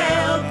my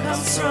help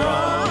comes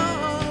from.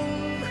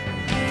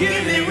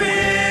 Give me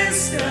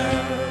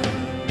wisdom.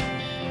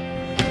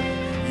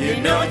 You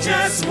know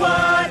just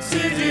what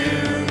to do.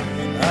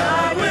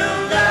 I will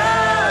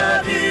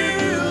love you,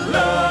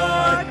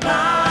 Lord, my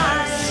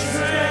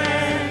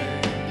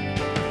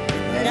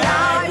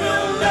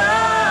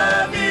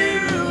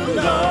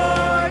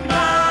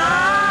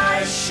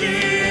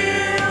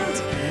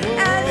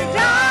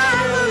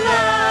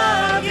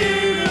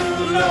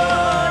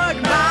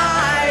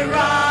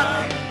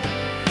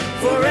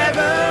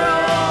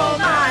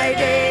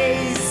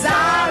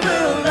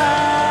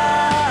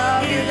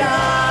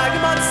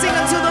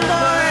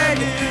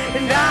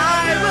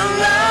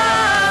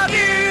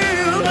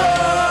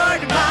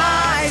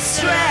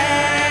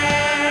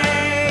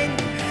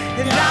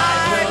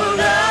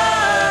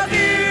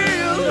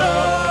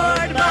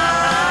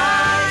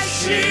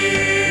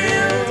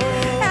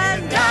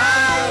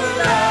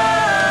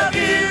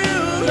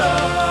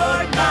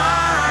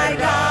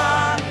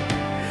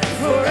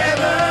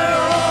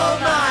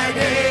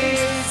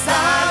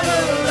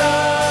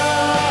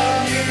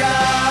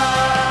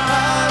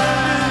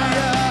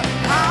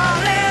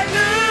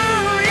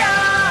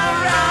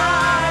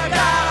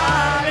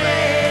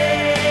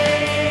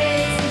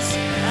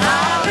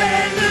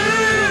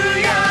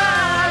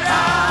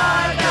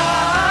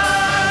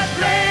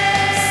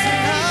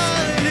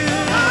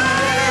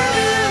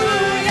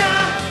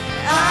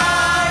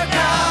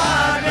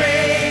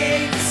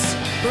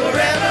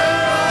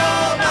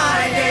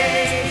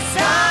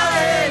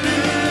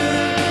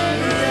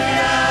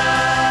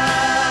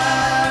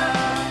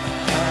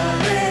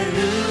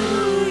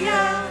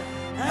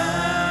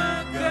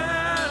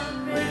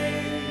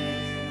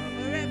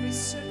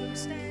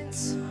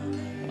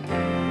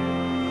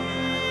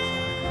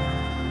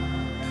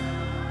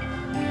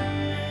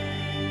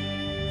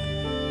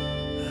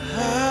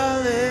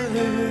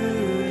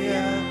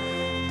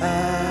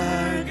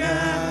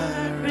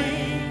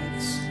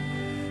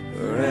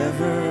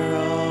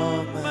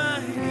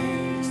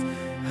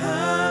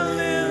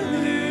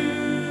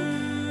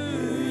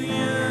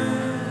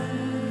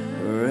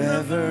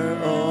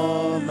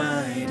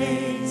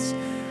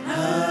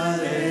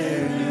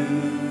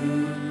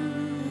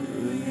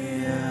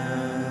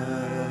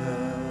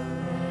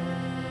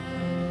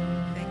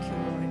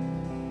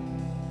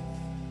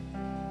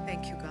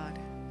Thank you, God.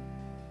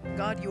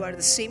 God, you are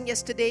the same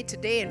yesterday,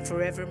 today, and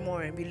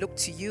forevermore, and we look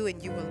to you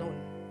and you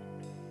alone.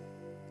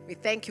 We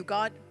thank you,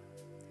 God.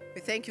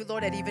 We thank you,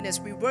 Lord, that even as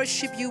we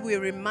worship you, we're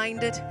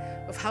reminded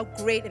of how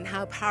great and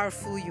how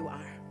powerful you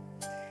are.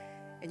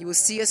 And you will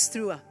see us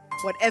through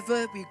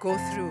whatever we go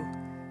through,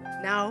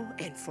 now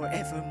and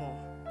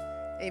forevermore.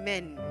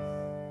 Amen.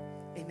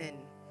 Amen.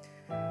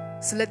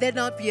 So let there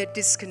not be a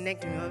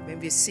disconnect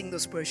when we sing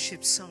those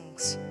worship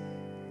songs.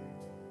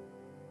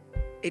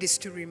 It is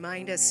to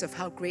remind us of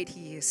how great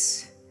He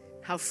is,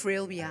 how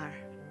frail we are,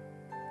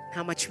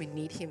 how much we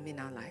need Him in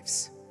our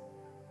lives.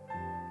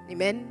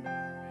 Amen.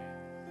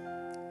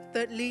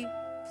 Thirdly,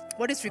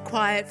 what is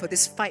required for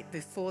this fight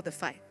before the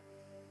fight?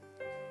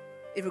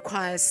 It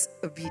requires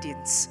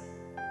obedience.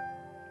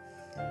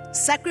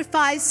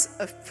 Sacrifice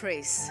of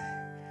praise.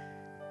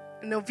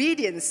 And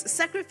obedience,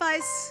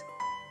 sacrifice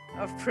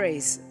of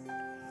praise.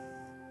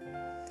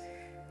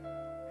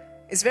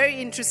 It's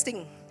very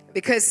interesting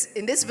because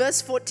in this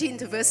verse 14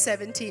 to verse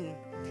 17,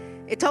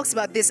 it talks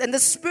about this. And the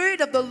Spirit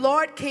of the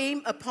Lord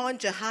came upon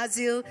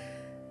Jahaziel,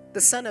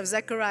 the son of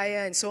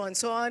Zechariah, and so on and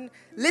so on.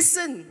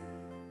 Listen,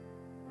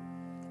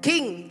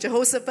 King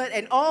Jehoshaphat,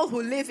 and all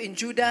who live in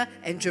Judah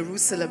and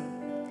Jerusalem.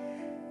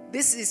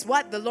 This is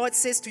what the Lord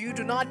says to you.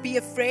 Do not be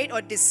afraid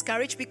or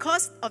discouraged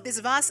because of this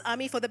vast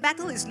army, for the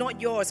battle is not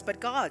yours, but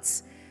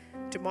God's.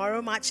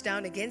 Tomorrow march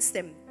down against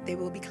them. They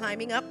will be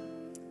climbing up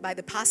by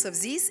the pass of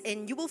Ziz,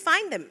 and you will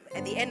find them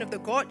at the end of the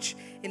gorge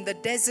in the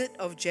desert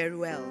of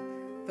Jeruel.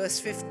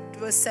 Verse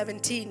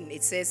 17,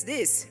 it says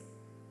this.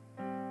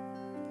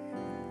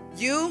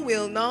 You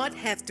will not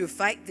have to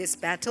fight this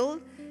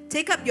battle.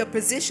 Take up your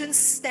positions,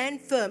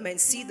 stand firm,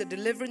 and see the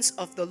deliverance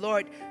of the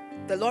Lord.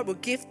 The Lord will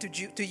give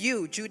to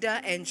you,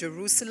 Judah and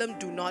Jerusalem.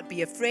 Do not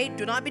be afraid.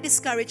 Do not be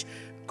discouraged.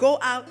 Go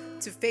out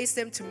to face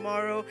them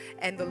tomorrow,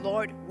 and the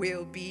Lord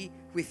will be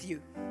with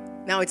you.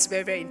 Now, it's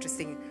very, very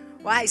interesting.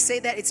 Why I say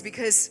that, it's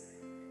because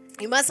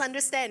you must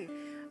understand,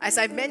 as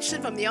I've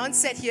mentioned from the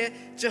onset here,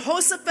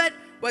 Jehoshaphat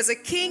was a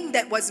king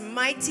that was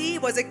mighty,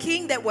 was a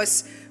king that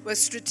was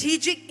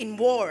strategic in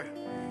war.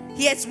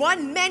 He has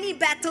won many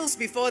battles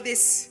before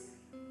this.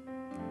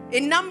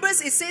 In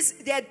Numbers, it says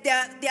their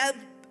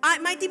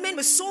mighty men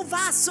were so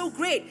vast, so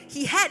great.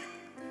 He had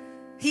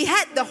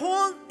the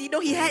whole,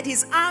 he had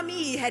his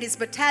army, he had his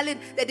battalion,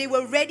 that they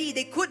were ready.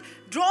 They could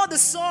draw the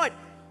sword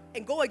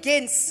and go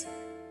against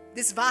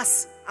this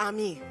vast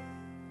army.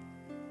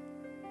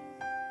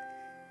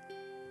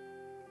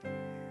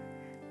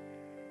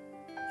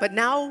 But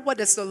now, what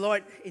does the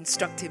Lord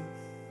instruct him?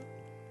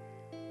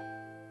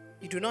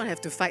 You do not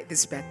have to fight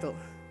this battle.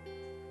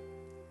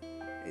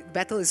 The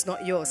battle is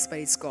not yours, but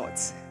it's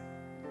God's.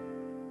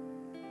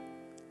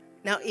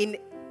 Now, in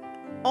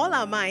all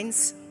our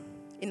minds,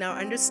 in our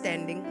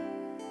understanding,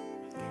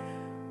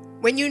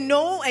 when you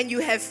know and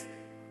you have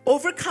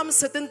overcome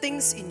certain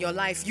things in your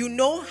life, you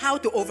know how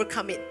to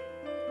overcome it.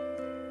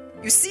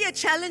 You see a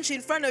challenge in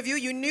front of you,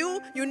 you know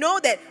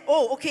that,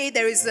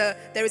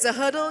 there is a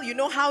hurdle, you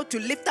know how to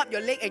lift up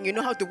your leg and you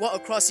know how to walk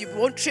across, you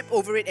won't trip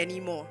over it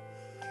anymore.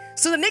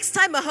 So the next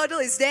time a hurdle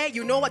is there,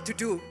 you know what to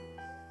do.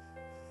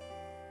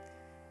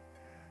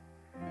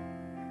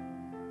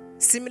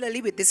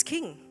 Similarly with this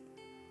king,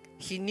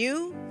 he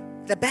knew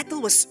the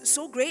battle was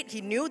so great, he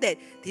knew that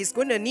he's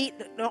going to need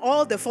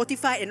all the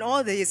fortified and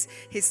all his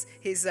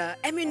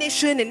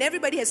ammunition, and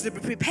everybody has to be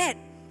prepared.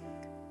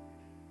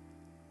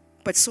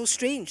 But so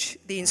strange,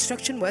 the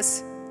instruction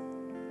was,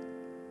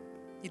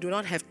 you do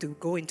not have to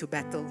go into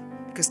battle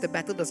because the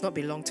battle does not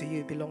belong to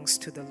you, it belongs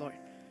to the Lord.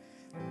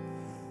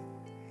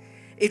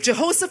 If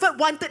Jehoshaphat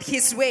wanted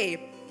his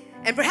way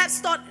and perhaps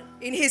thought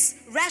in his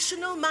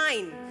rational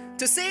mind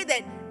to say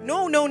that,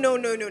 no,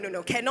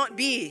 cannot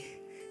be.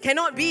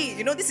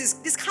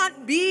 This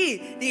can't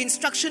be the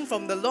instruction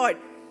from the Lord.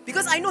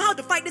 Because I know how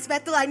to fight this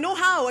battle. I know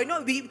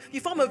we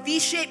form a V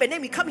shape and then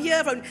we come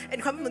here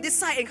and come from this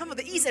side and come from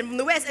the east and from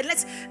the west and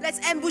let's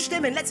ambush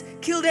them and let's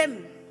kill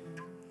them.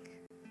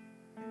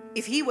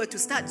 If he were to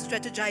start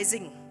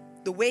strategizing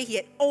the way he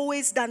had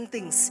always done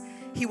things,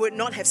 he would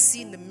not have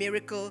seen the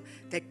miracle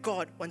that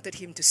God wanted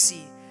him to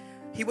see.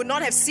 He would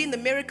not have seen the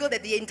miracle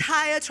that the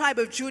entire tribe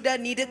of Judah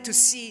needed to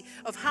see,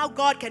 of how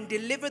God can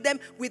deliver them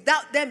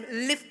without them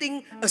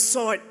lifting a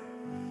sword.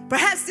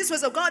 Perhaps this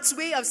was God's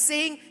way of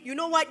saying, you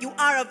know what, you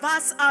are a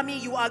vast army,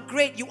 you are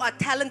great, you are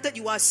talented,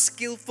 you are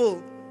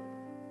skillful.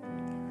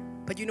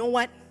 But you know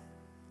what?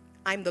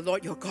 I'm the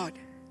Lord your God.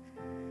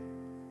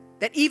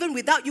 That even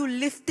without you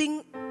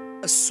lifting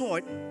a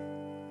sword,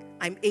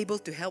 I'm able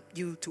to help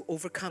you to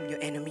overcome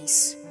your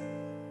enemies.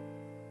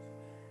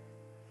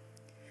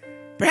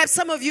 Perhaps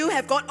some of you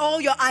have got all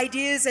your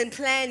ideas and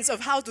plans of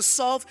how to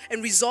solve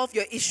and resolve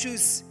your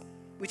issues,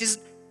 which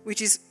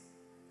is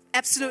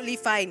absolutely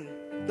fine.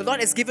 The Lord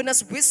has given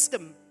us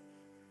wisdom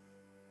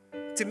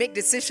to make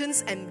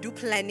decisions and do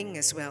planning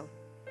as well.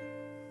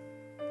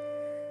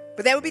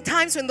 But there will be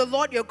times when the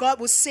Lord your God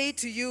will say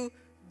to you,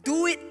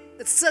 do it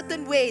a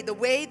certain way, the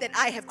way that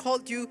I have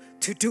called you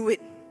to do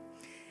it.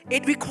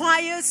 It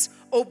requires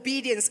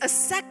obedience, a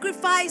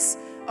sacrifice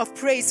of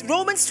praise.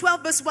 Romans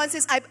 12 verse 1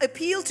 says, I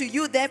appeal to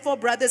you, therefore,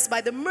 brothers,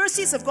 by the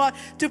mercies of God,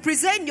 to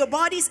present your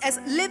bodies as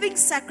living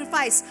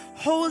sacrifice,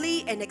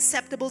 holy and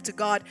acceptable to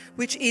God,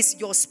 which is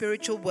your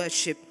spiritual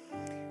worship.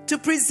 To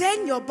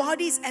present your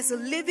bodies as a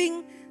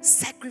living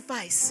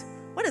sacrifice.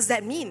 What does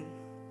that mean?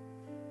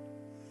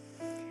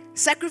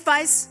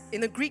 Sacrifice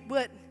in the Greek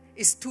word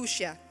is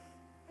tousia.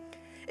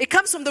 It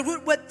comes from the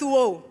root word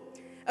thuo,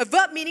 a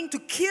verb meaning to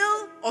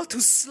kill or to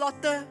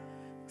slaughter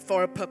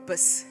for a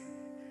purpose.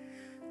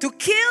 To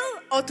kill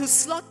or to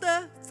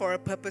slaughter for a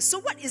purpose. So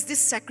what is this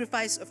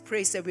sacrifice of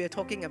praise that we are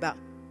talking about?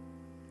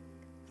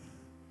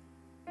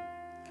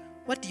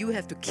 What do you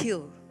have to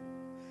kill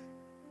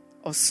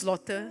or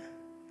slaughter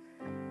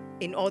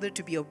in order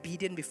to be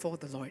obedient before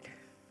the Lord?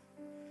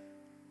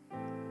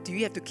 Do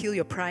you have to kill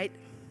your pride?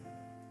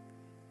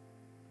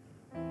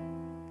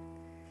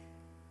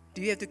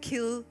 Do you have to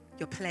kill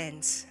your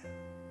plans?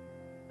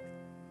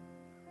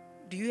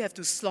 Do you have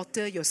to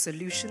slaughter your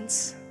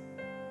solutions?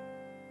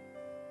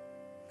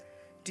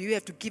 Do you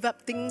have to give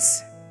up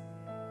things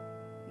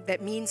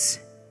that means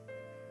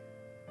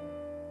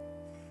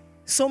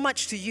so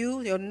much to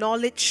you, your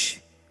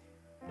knowledge,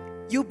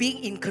 you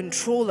being in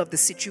control of the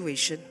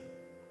situation?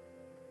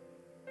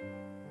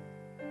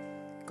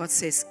 God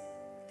says,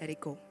 let it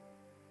go.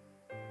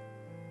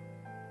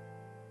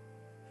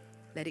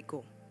 Let it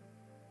go.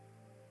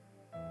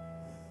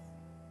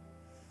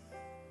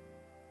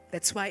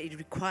 That's why it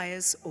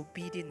requires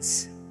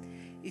obedience.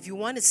 If you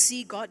want to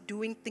see God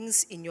doing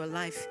things in your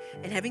life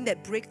and having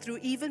that breakthrough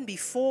even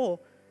before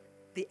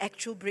the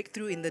actual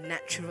breakthrough in the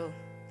natural,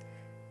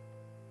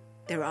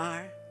 there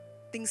are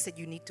things that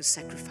you need to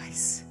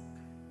sacrifice.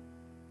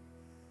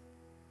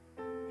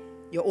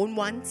 Your own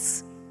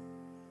wants.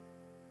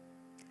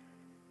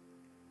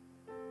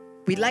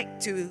 We like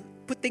to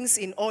put things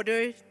in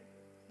order.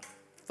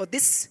 For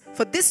this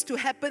to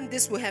happen,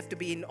 this will have to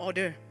be in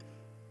order.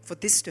 For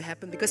this to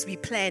happen, because we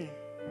plan.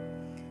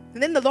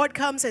 And then the Lord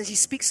comes and He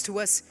speaks to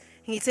us.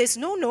 And He says,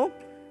 no,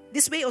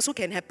 this way also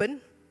can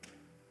happen.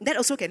 That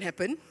also can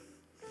happen.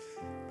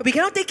 But we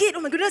cannot take it.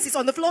 Oh my goodness, it's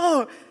on the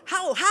floor.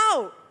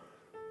 How?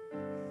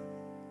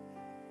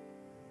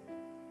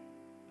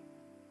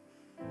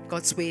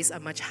 God's ways are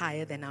much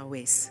higher than our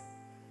ways.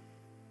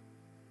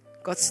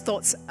 God's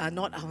thoughts are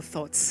not our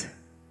thoughts.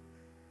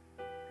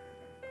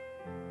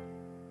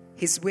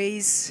 His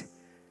ways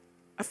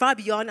are far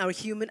beyond our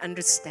human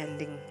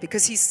understanding,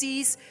 because He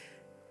sees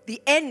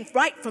the end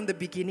right from the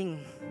beginning.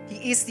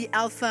 He is the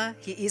Alpha,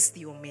 He is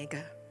the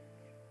Omega.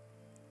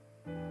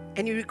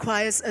 And He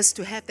requires us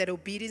to have that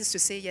obedience to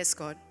say, yes,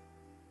 God,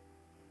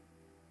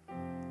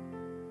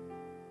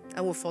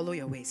 I will follow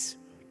your ways.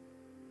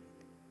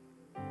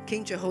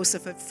 King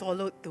Jehoshaphat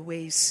followed the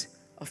ways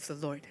of the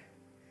Lord.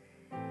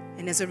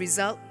 And as a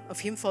result of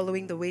him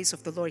following the ways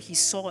of the Lord, he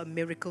saw a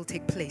miracle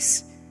take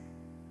place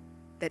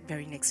that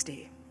very next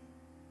day.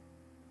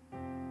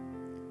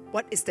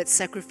 What is that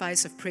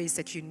sacrifice of praise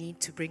that you need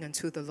to bring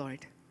unto the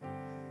Lord?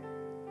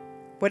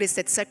 What is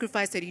that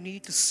sacrifice that you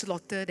need to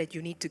slaughter, that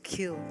you need to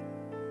kill?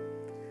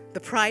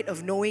 The pride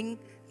of knowing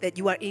that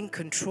you are in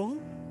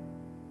control?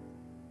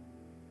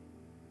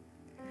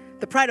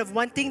 The pride of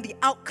wanting the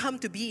outcome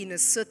to be in a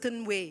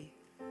certain way.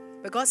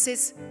 But God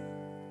says,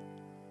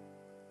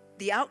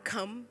 the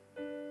outcome,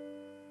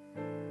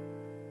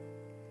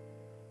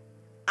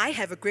 I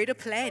have a greater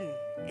plan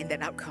in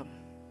that outcome.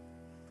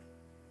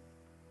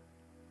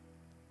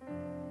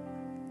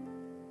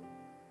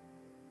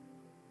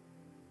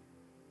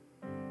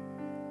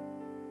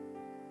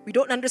 We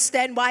don't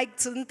understand why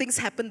certain things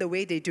happen the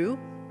way they do.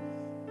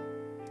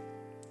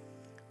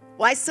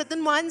 Why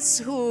certain ones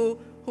who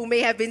may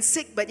have been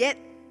sick but yet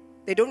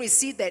they don't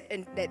receive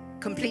that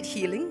complete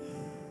healing.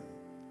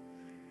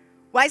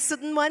 Why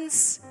certain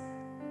ones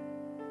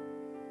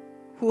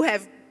who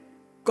have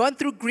gone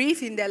through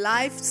grief in their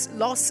lives,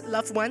 lost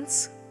loved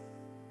ones.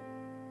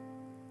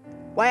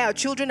 Why our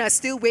children are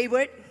still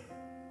wayward.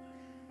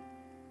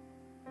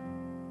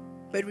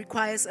 But it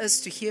requires us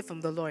to hear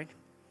from the Lord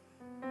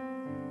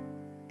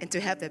and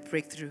to have that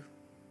breakthrough.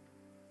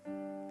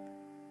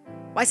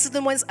 Why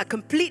certain ones are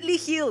completely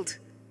healed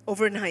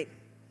overnight.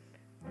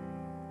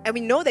 And we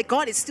know that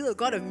God is still a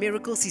God of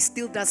miracles. He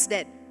still does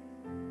that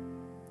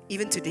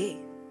even today.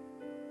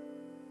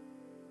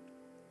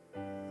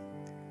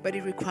 But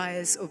it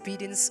requires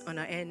obedience on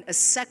our end, a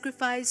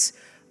sacrifice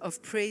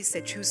of praise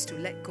that chooses to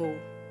let go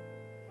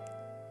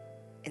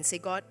and say,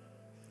 God,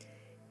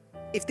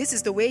 if this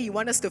is the way you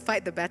want us to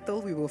fight the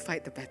battle, we will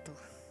fight the battle.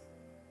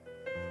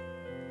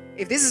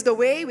 If this is the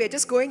way we're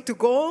just going to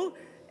go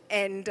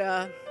and,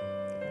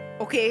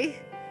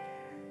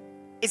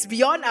 it's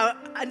beyond our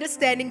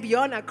understanding,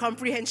 beyond our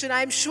comprehension.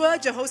 I'm sure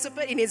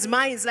Jehoshaphat in his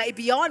mind is like,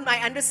 beyond my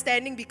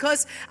understanding,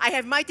 because I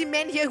have mighty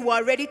men here who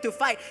are ready to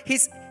fight.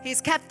 His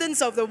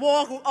captains of the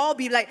war who all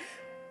be like,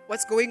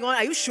 what's going on?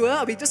 Are you sure?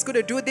 Are we just going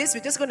to do this?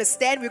 We're just going to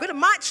stand. We're going to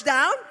march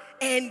down.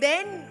 And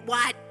then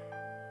what?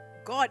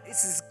 God,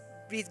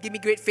 please give me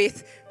great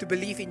faith to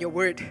believe in your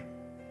word.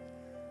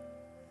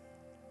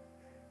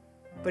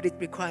 But it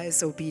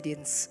requires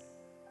obedience.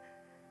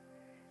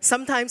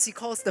 Sometimes he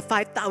calls the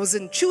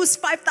 5,000. Choose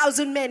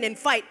 5,000 men and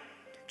fight.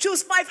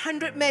 Choose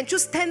 500 men.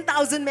 Choose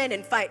 10,000 men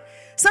and fight.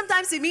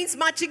 Sometimes it means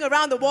marching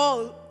around the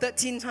wall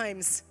 13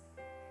 times.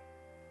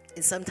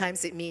 And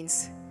sometimes it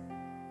means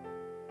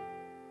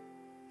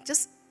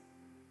just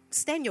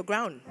stand your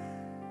ground.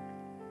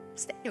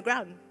 Stand your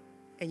ground.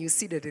 And you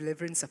see the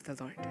deliverance of the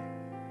Lord.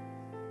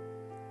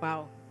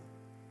 Wow.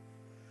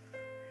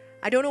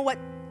 I don't know what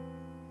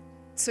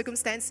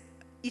circumstance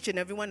each and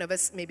every one of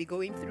us may be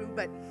going through,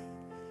 but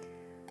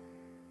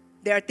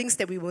there are things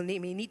that we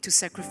may need to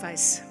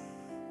sacrifice.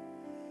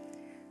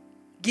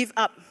 Give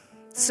up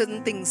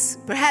certain things.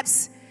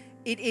 Perhaps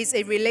it is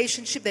a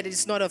relationship that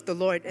is not of the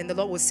Lord, and the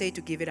Lord will say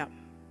to give it up.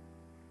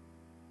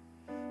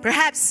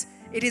 Perhaps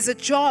it is a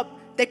job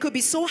that could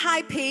be so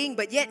high paying,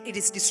 but yet it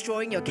is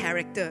destroying your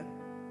character.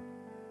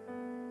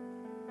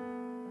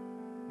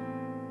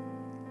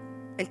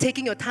 And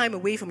taking your time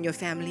away from your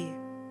family.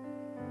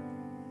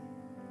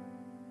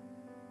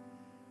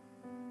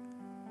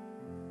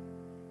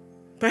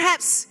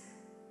 Perhaps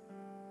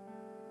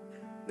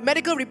the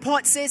medical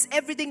report says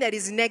everything that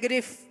is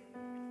negative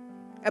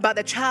about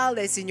the child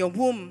that is in your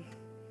womb,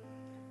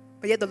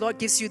 but yet the Lord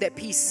gives you that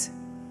peace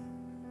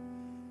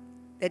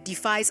that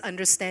defies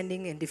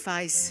understanding and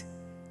defies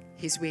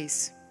His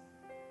ways.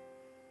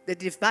 That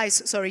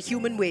defies,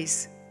 human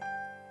ways.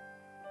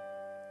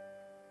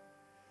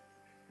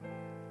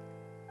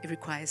 It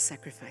requires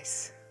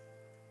sacrifice.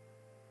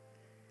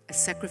 A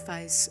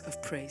sacrifice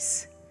of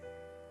praise,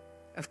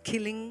 of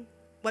killing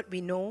what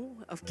we know,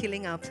 of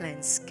killing our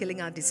plans,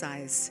 killing our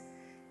desires,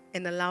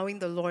 and allowing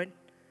the Lord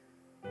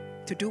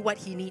to do what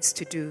He needs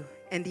to do.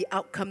 And the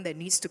outcome that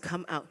needs to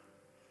come out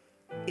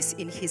is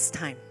in His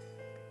time,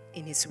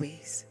 in His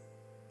ways.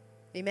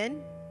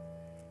 Amen?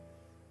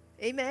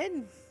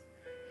 Amen.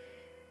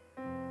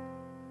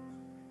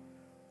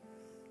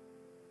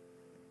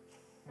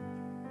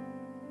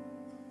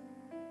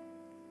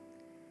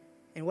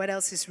 And what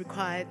else is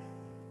required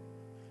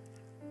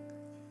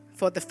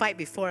for the fight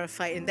before a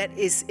fight? And that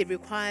is, it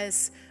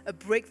requires a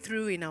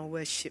breakthrough in our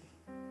worship.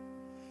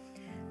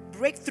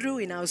 Breakthrough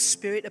in our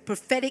spirit, a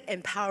prophetic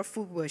and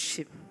powerful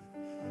worship.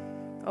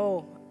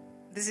 Oh,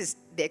 this is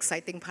the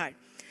exciting part.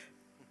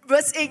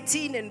 Verse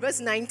 18 and verse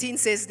 19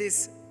 says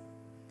this.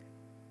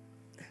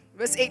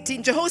 Verse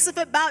 18,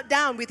 Jehoshaphat bowed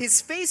down with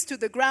his face to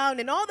the ground,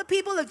 and all the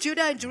people of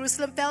Judah and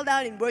Jerusalem fell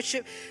down in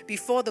worship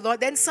before the Lord.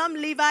 Then some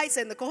Levites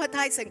and the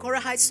Kohathites and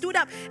Korahites stood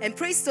up and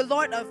praised the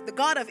Lord, of the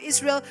God of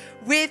Israel,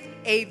 with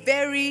a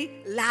very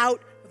loud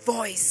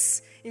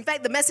voice. In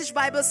fact, the Message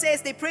Bible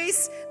says they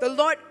praised the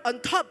Lord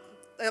on top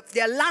of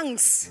their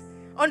lungs.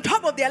 On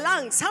top of their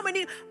lungs.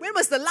 When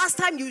was the last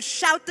time you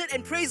shouted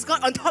and praised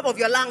God on top of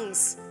your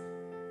lungs?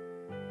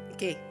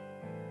 Okay.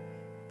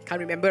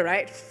 Can't remember,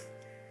 right?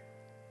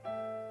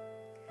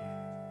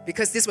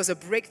 Because this was a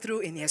breakthrough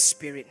in their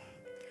spirit.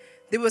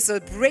 There was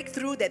a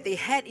breakthrough that they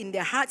had in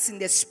their hearts, in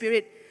their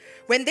spirit.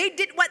 When they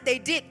did what they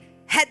did,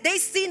 had they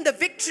seen the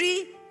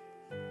victory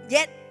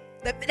yet?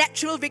 The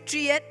natural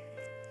victory yet?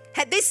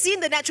 Had they seen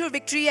the natural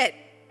victory yet?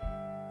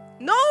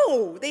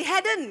 No, they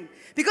hadn't.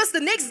 Because the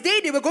next day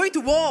they were going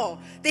to war.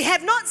 They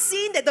have not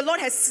seen that the Lord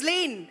has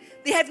slain.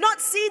 They have not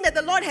seen that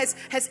the Lord has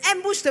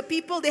ambushed the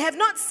people. They have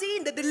not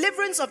seen the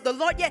deliverance of the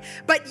Lord yet.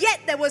 But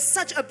yet there was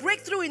such a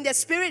breakthrough in their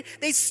spirit.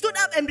 They stood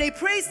up and they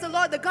praised the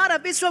Lord, the God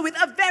of Israel, with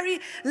a very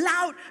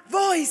loud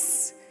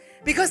voice.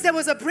 Because there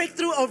was a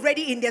breakthrough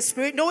already in their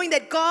spirit, knowing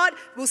that God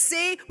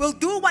will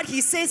do what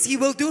He says He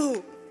will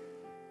do.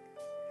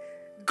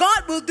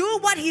 God will do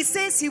what He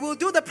says He will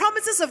do. The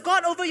promises of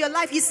God over your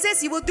life, He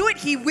says He will do it,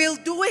 He will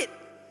do it.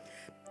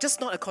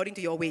 Just not according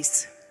to your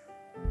ways.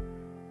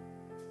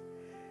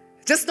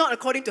 Just not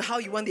according to how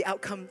you want the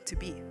outcome to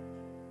be.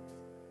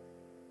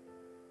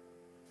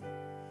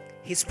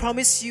 He's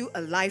promised you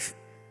a life,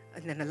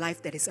 and then a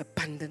life that is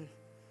abundant.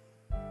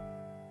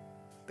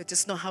 But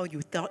just not how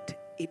you thought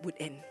it would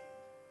end.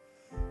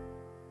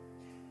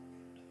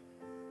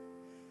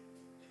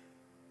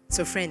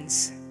 So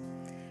friends,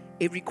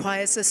 it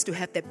requires us to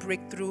have that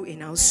breakthrough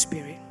in our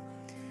spirit.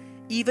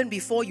 Even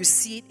before you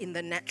see it in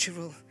the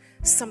natural,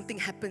 something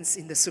happens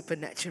in the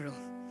supernatural.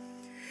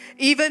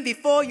 Even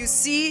before you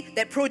see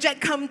that project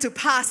come to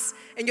pass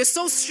and you're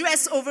so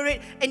stressed over it,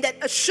 and that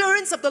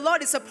assurance of the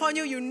Lord is upon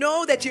you, you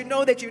know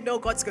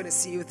God's going to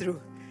see you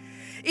through.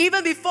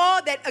 Even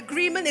before that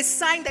agreement is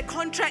signed, that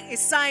contract is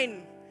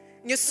signed,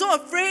 and you're so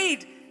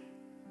afraid,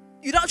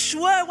 you're not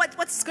sure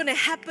what's going to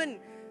happen,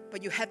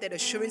 but you have that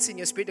assurance in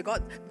your spirit.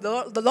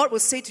 The Lord will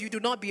say to you,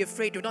 do not be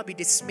afraid, do not be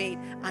dismayed,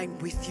 I'm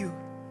with you.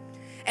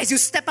 As you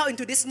step out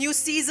into this new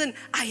season,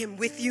 I am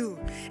with you.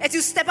 As you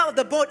step out of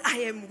the boat, I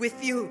am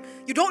with you.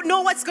 You don't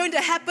know what's going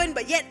to happen,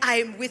 but yet I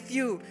am with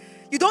you.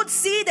 You don't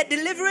see that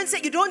deliverance,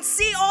 you don't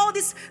see all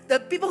this, the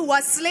people who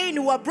are slain,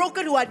 who are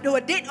broken, who are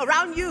dead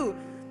around you.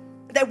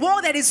 That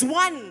war that is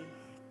won.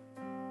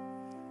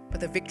 But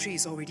the victory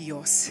is already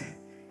yours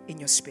in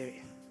your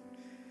spirit.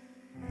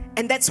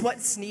 And that's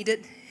what's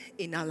needed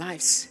in our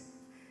lives.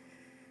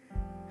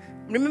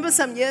 Remember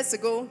some years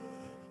ago,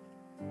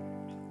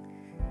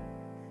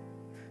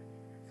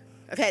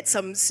 I've had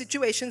some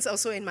situations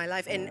also in my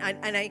life, and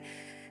I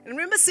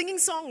remember singing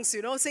songs,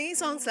 singing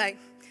songs like,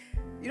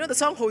 the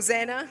song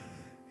Hosanna,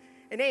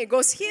 and then it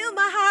goes, heal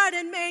my heart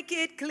and make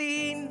it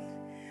clean,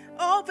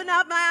 open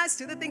up my eyes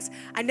to the things.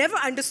 I never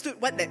understood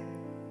what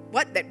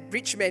that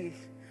bridge meant.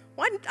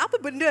 Apa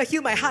benda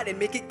heal my heart and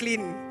make it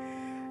clean?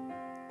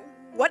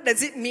 What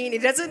does it mean?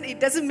 It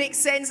doesn't make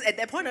sense at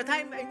that point of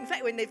time. In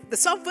fact, when the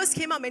song first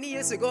came out many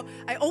years ago,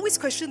 I always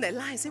questioned that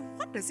line. I said,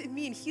 what does it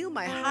mean? Heal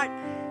my heart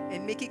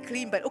and make it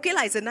clean. But okay,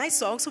 it's a nice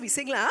song, so we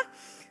sing lah.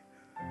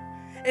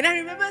 And I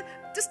remember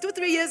just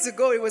 2-3 years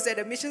ago, it was at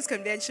a missions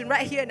convention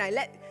right here, and I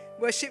led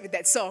worship with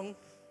that song.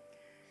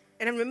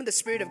 And I remember the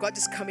Spirit of God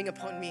just coming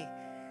upon me.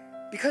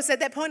 Because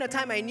at that point of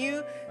time, I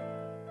knew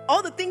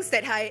all the things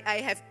that I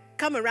have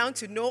come around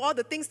to know, all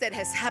the things that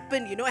has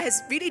happened,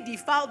 has really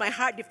defiled my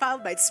heart,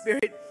 defiled my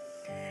spirit.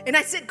 And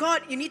I said,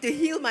 God, you need to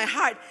heal my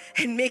heart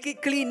and make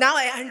it clean. Now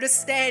I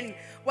understand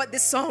what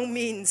this song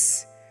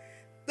means.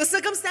 The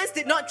circumstance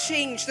did not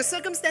change.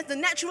 The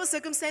natural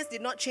circumstance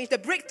did not change. The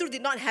breakthrough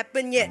did not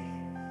happen yet.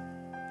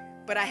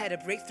 But I had a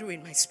breakthrough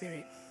in my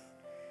spirit.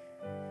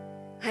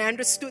 I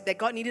understood that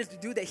God needed to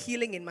do that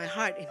healing in my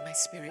heart, in my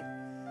spirit.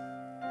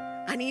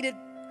 I needed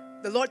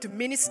the Lord to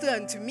minister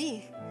unto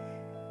me,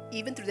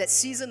 even through that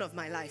season of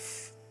my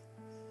life.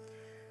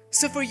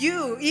 So for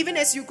you, even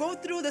as you go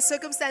through the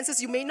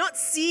circumstances, you may not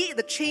see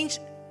the change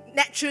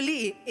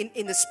naturally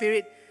in the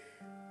spirit.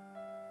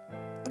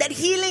 That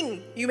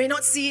healing, you may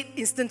not see it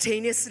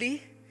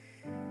instantaneously.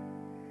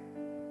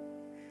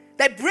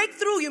 That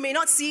breakthrough, you may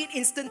not see it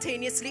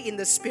instantaneously in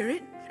the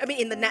spirit.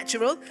 In the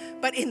natural,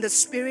 but in the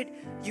spirit,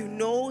 you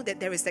know that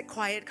there is that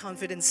quiet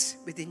confidence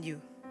within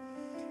you.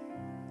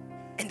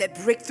 And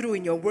that breakthrough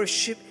in your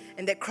worship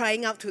and that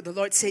crying out to the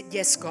Lord said,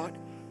 yes, God.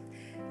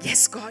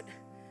 Yes, God.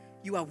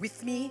 You are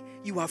with me.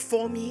 You are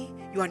for me.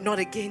 You are not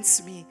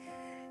against me.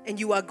 And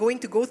you are going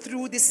to go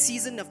through this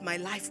season of my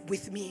life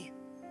with me.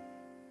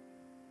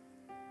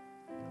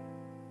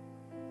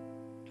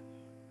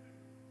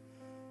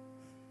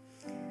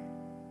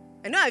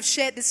 I know I've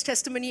shared this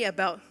testimony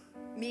about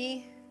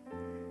me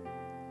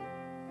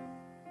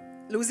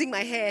losing my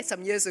hair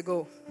some years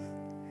ago.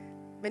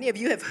 Many of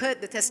you have heard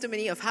the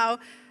testimony of how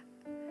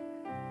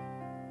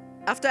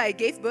after I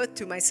gave birth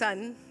to my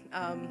son,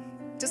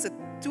 just a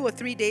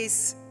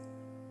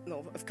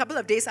couple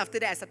of days after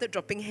that, I started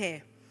dropping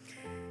hair.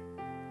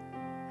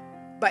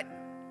 But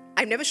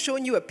I've never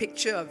shown you a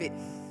picture of it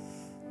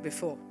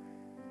before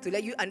to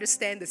let you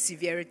understand the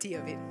severity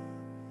of it.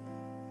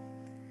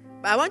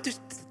 But I want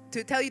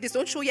to tell you this.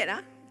 Don't show yet,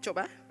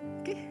 Coba.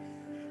 Okay?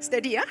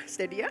 Steady,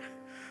 Steady,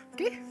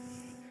 Okay?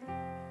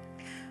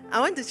 I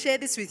want to share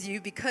this with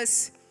you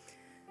because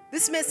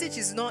this message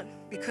is not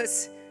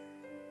because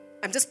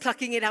I'm just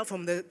plucking it out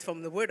from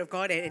the Word of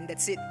God and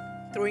that's it,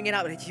 throwing it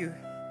out at you.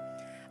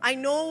 I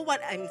know what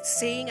I'm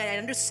saying and I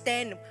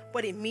understand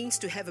what it means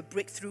to have a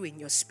breakthrough in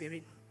your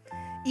spirit.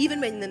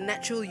 Even when in the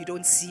natural you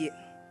don't see it.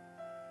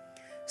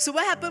 So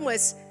what happened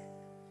was,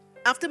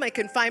 after my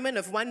confinement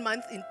of 1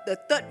 month, in the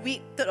third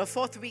or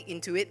fourth week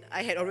into it,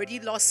 I had already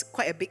lost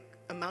quite a big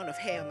amount of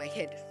hair on my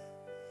head.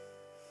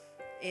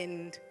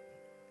 And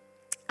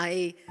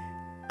I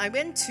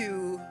went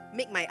to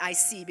make my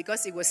IC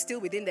because it was still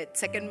within that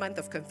second month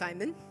of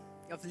confinement,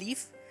 of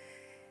leave.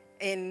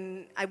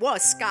 And I wore a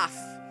scarf.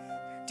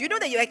 Do you know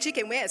that you actually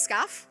can wear a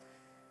scarf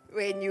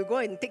when you go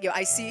and take your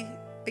IC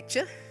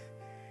picture?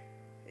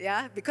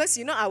 Yeah, because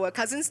our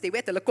cousins, they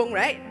wear telekong,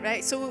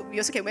 right? So we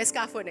also can wear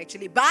scarf on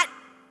actually. But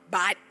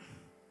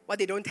what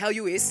they don't tell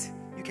you is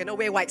you cannot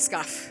wear white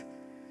scarf.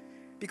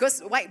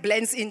 Because white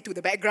blends into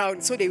the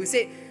background. So they will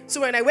say,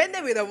 so when I went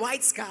there with a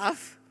white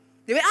scarf,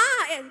 they went,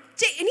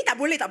 cik, ini tak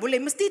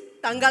boleh,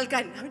 mesti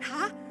tanggalkan. I mean,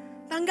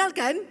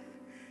 tanggalkan?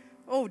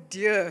 Oh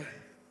dear.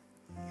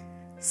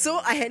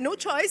 So I had no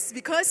choice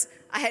because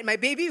I had my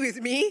baby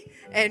with me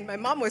and my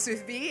mom was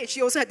with me and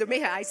she also had to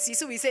make her IC.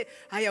 So we said,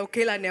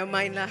 okay lah, never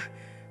mind lah.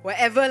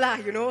 Whatever lah,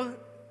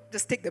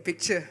 just take the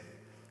picture.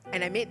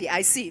 And I made the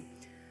IC.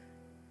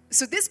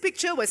 So this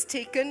picture was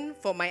taken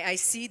for my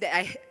IC that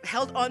I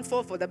held on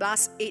for the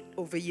last 8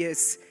 over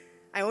years.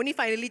 I only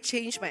finally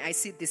changed my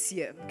IC this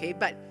year, okay?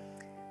 But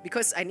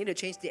because I need to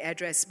change the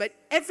address. But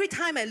every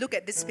time I look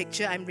at this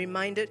picture, I'm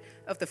reminded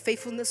of the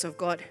faithfulness of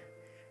God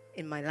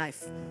in my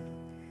life.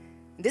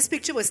 This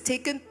picture was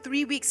taken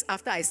 3 weeks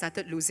after I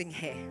started losing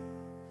hair.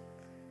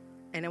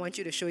 And I want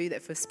you to show you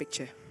that first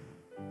picture.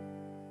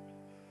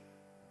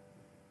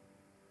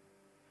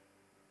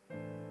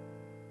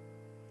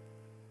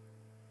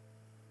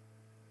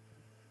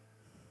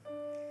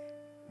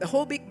 The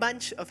whole big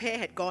bunch of hair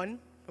had gone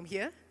from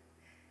here,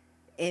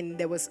 and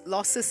there was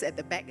losses at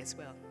the back as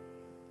well.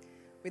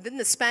 Within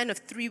the span of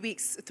 3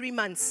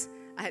 months,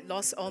 I had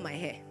lost all my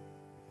hair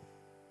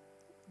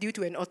due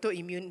to an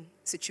autoimmune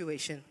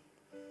situation.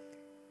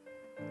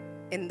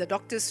 And the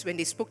doctors, when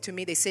they spoke to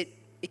me, they said,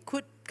 it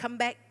could come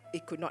back,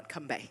 it could not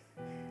come back.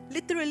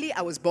 Literally,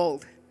 I was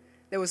bald.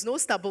 There was no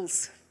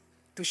stubbles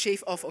to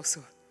shave off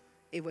also.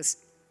 It was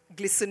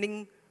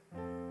glistening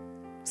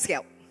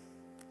scalp.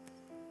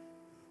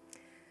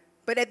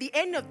 But at the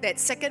end of that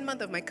second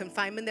month of my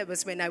confinement, that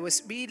was when I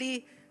was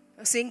really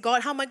saying,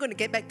 God, how am I going to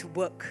get back to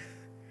work?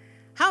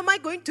 How am I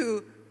going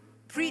to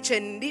preach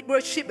and lead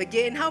worship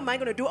again? How am I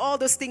going to do all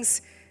those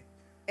things?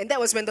 And that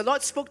was when the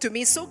Lord spoke to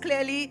me so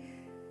clearly.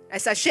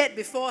 As I shared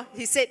before,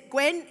 He said,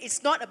 Gwen,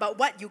 it's not about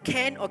what you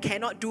can or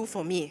cannot do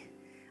for me.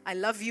 I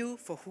love you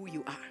for who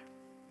you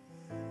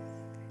are.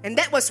 And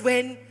that was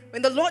when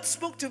the Lord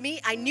spoke to me,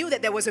 I knew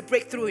that there was a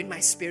breakthrough in my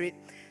spirit.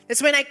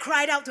 That's when I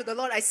cried out to the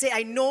Lord. I said,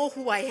 I know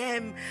who I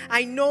am.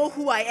 I know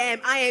who I am.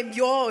 I am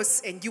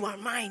yours and you are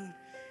mine.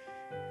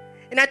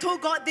 And I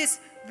told God this,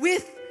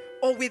 with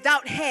or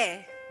without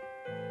hair,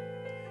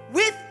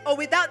 with or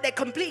without that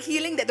complete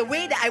healing, that the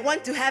way that I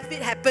want to have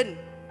it happen,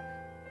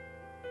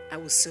 I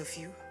will serve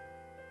you.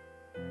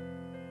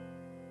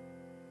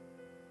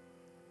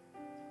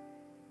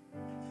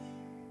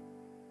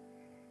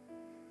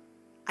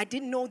 I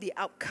didn't know the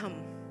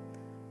outcome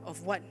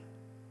of what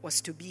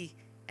was to be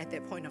at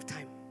that point of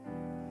time.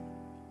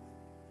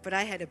 But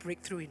I had a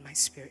breakthrough in my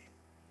spirit.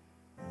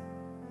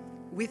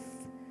 With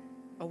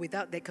or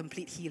without that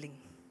complete healing,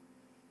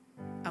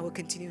 I will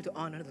continue to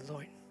honor the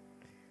Lord.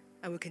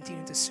 I will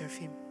continue to serve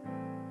Him.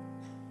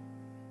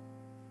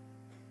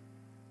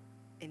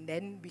 And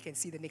then we can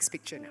see the next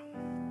picture now.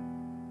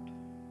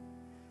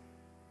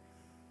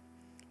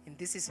 And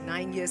this is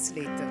 9 years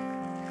later.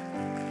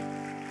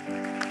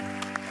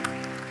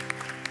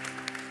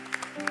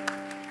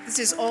 This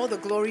is all the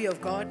glory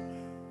of God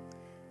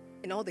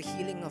and all the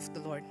healing of the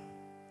Lord.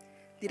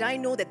 Did I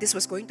know that this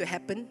was going to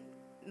happen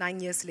 9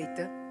 years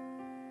later?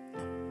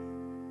 No.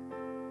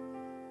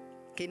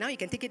 Okay, now you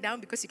can take it down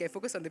because you can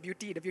focus on the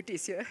beauty. The beauty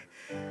is here.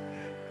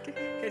 Okay,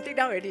 can take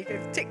down already.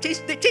 Can change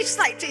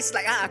slide.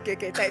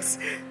 Okay, thanks.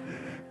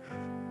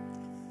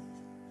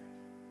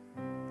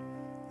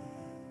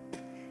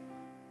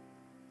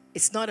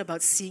 It's not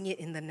about seeing it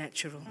in the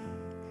natural.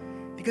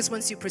 Because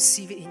once you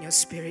perceive it in your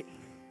spirit,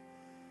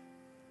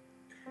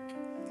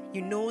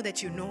 you know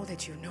that you know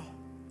that you know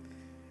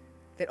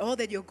that all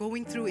that you're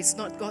going through is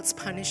not God's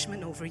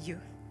punishment over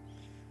you.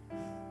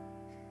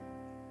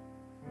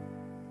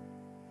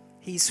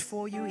 He's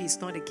for you, He's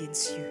not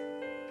against you.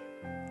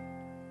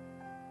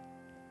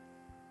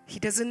 He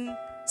doesn't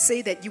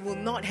say that you will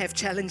not have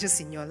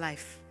challenges in your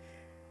life.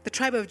 The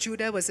tribe of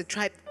Judah was a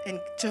tribe, and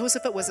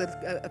Jehoshaphat was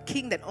a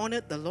king that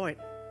honored the Lord.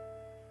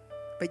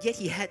 But yet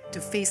he had to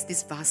face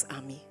this vast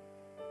army.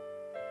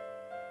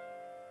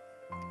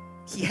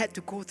 He had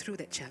to go through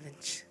that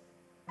challenge.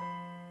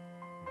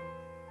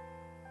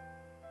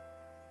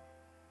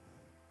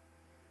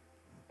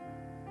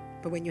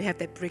 But when you have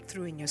that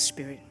breakthrough in your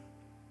spirit,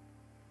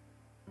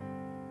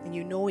 and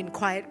you know in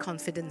quiet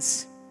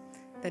confidence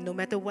that no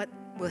matter what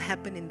will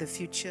happen in the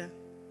future,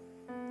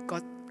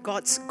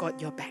 God's got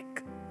your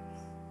back.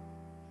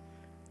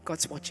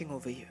 God's watching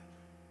over you.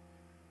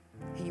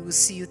 He will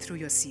see you through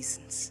your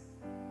seasons.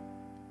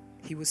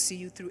 He will see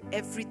you through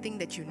everything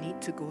that you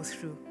need to go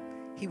through.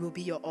 He will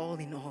be your all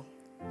in all.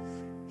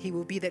 He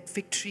will be that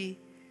victory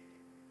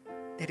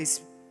that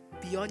is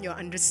beyond your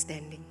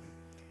understanding.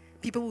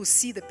 People will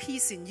see the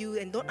peace in you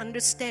and don't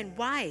understand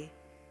why.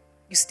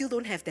 You still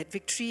don't have that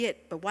victory yet,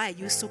 but why are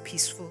you so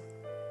peaceful?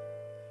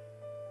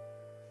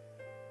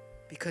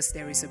 Because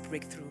there is a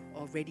breakthrough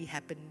already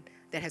happened,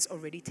 that has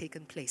already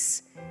taken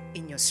place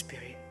in your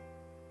spirit.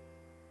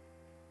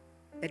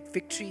 That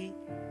victory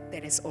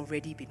that has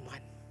already been won.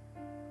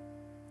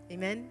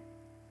 Amen?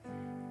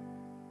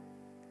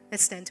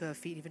 Let's stand to our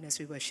feet even as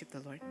we worship the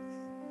Lord.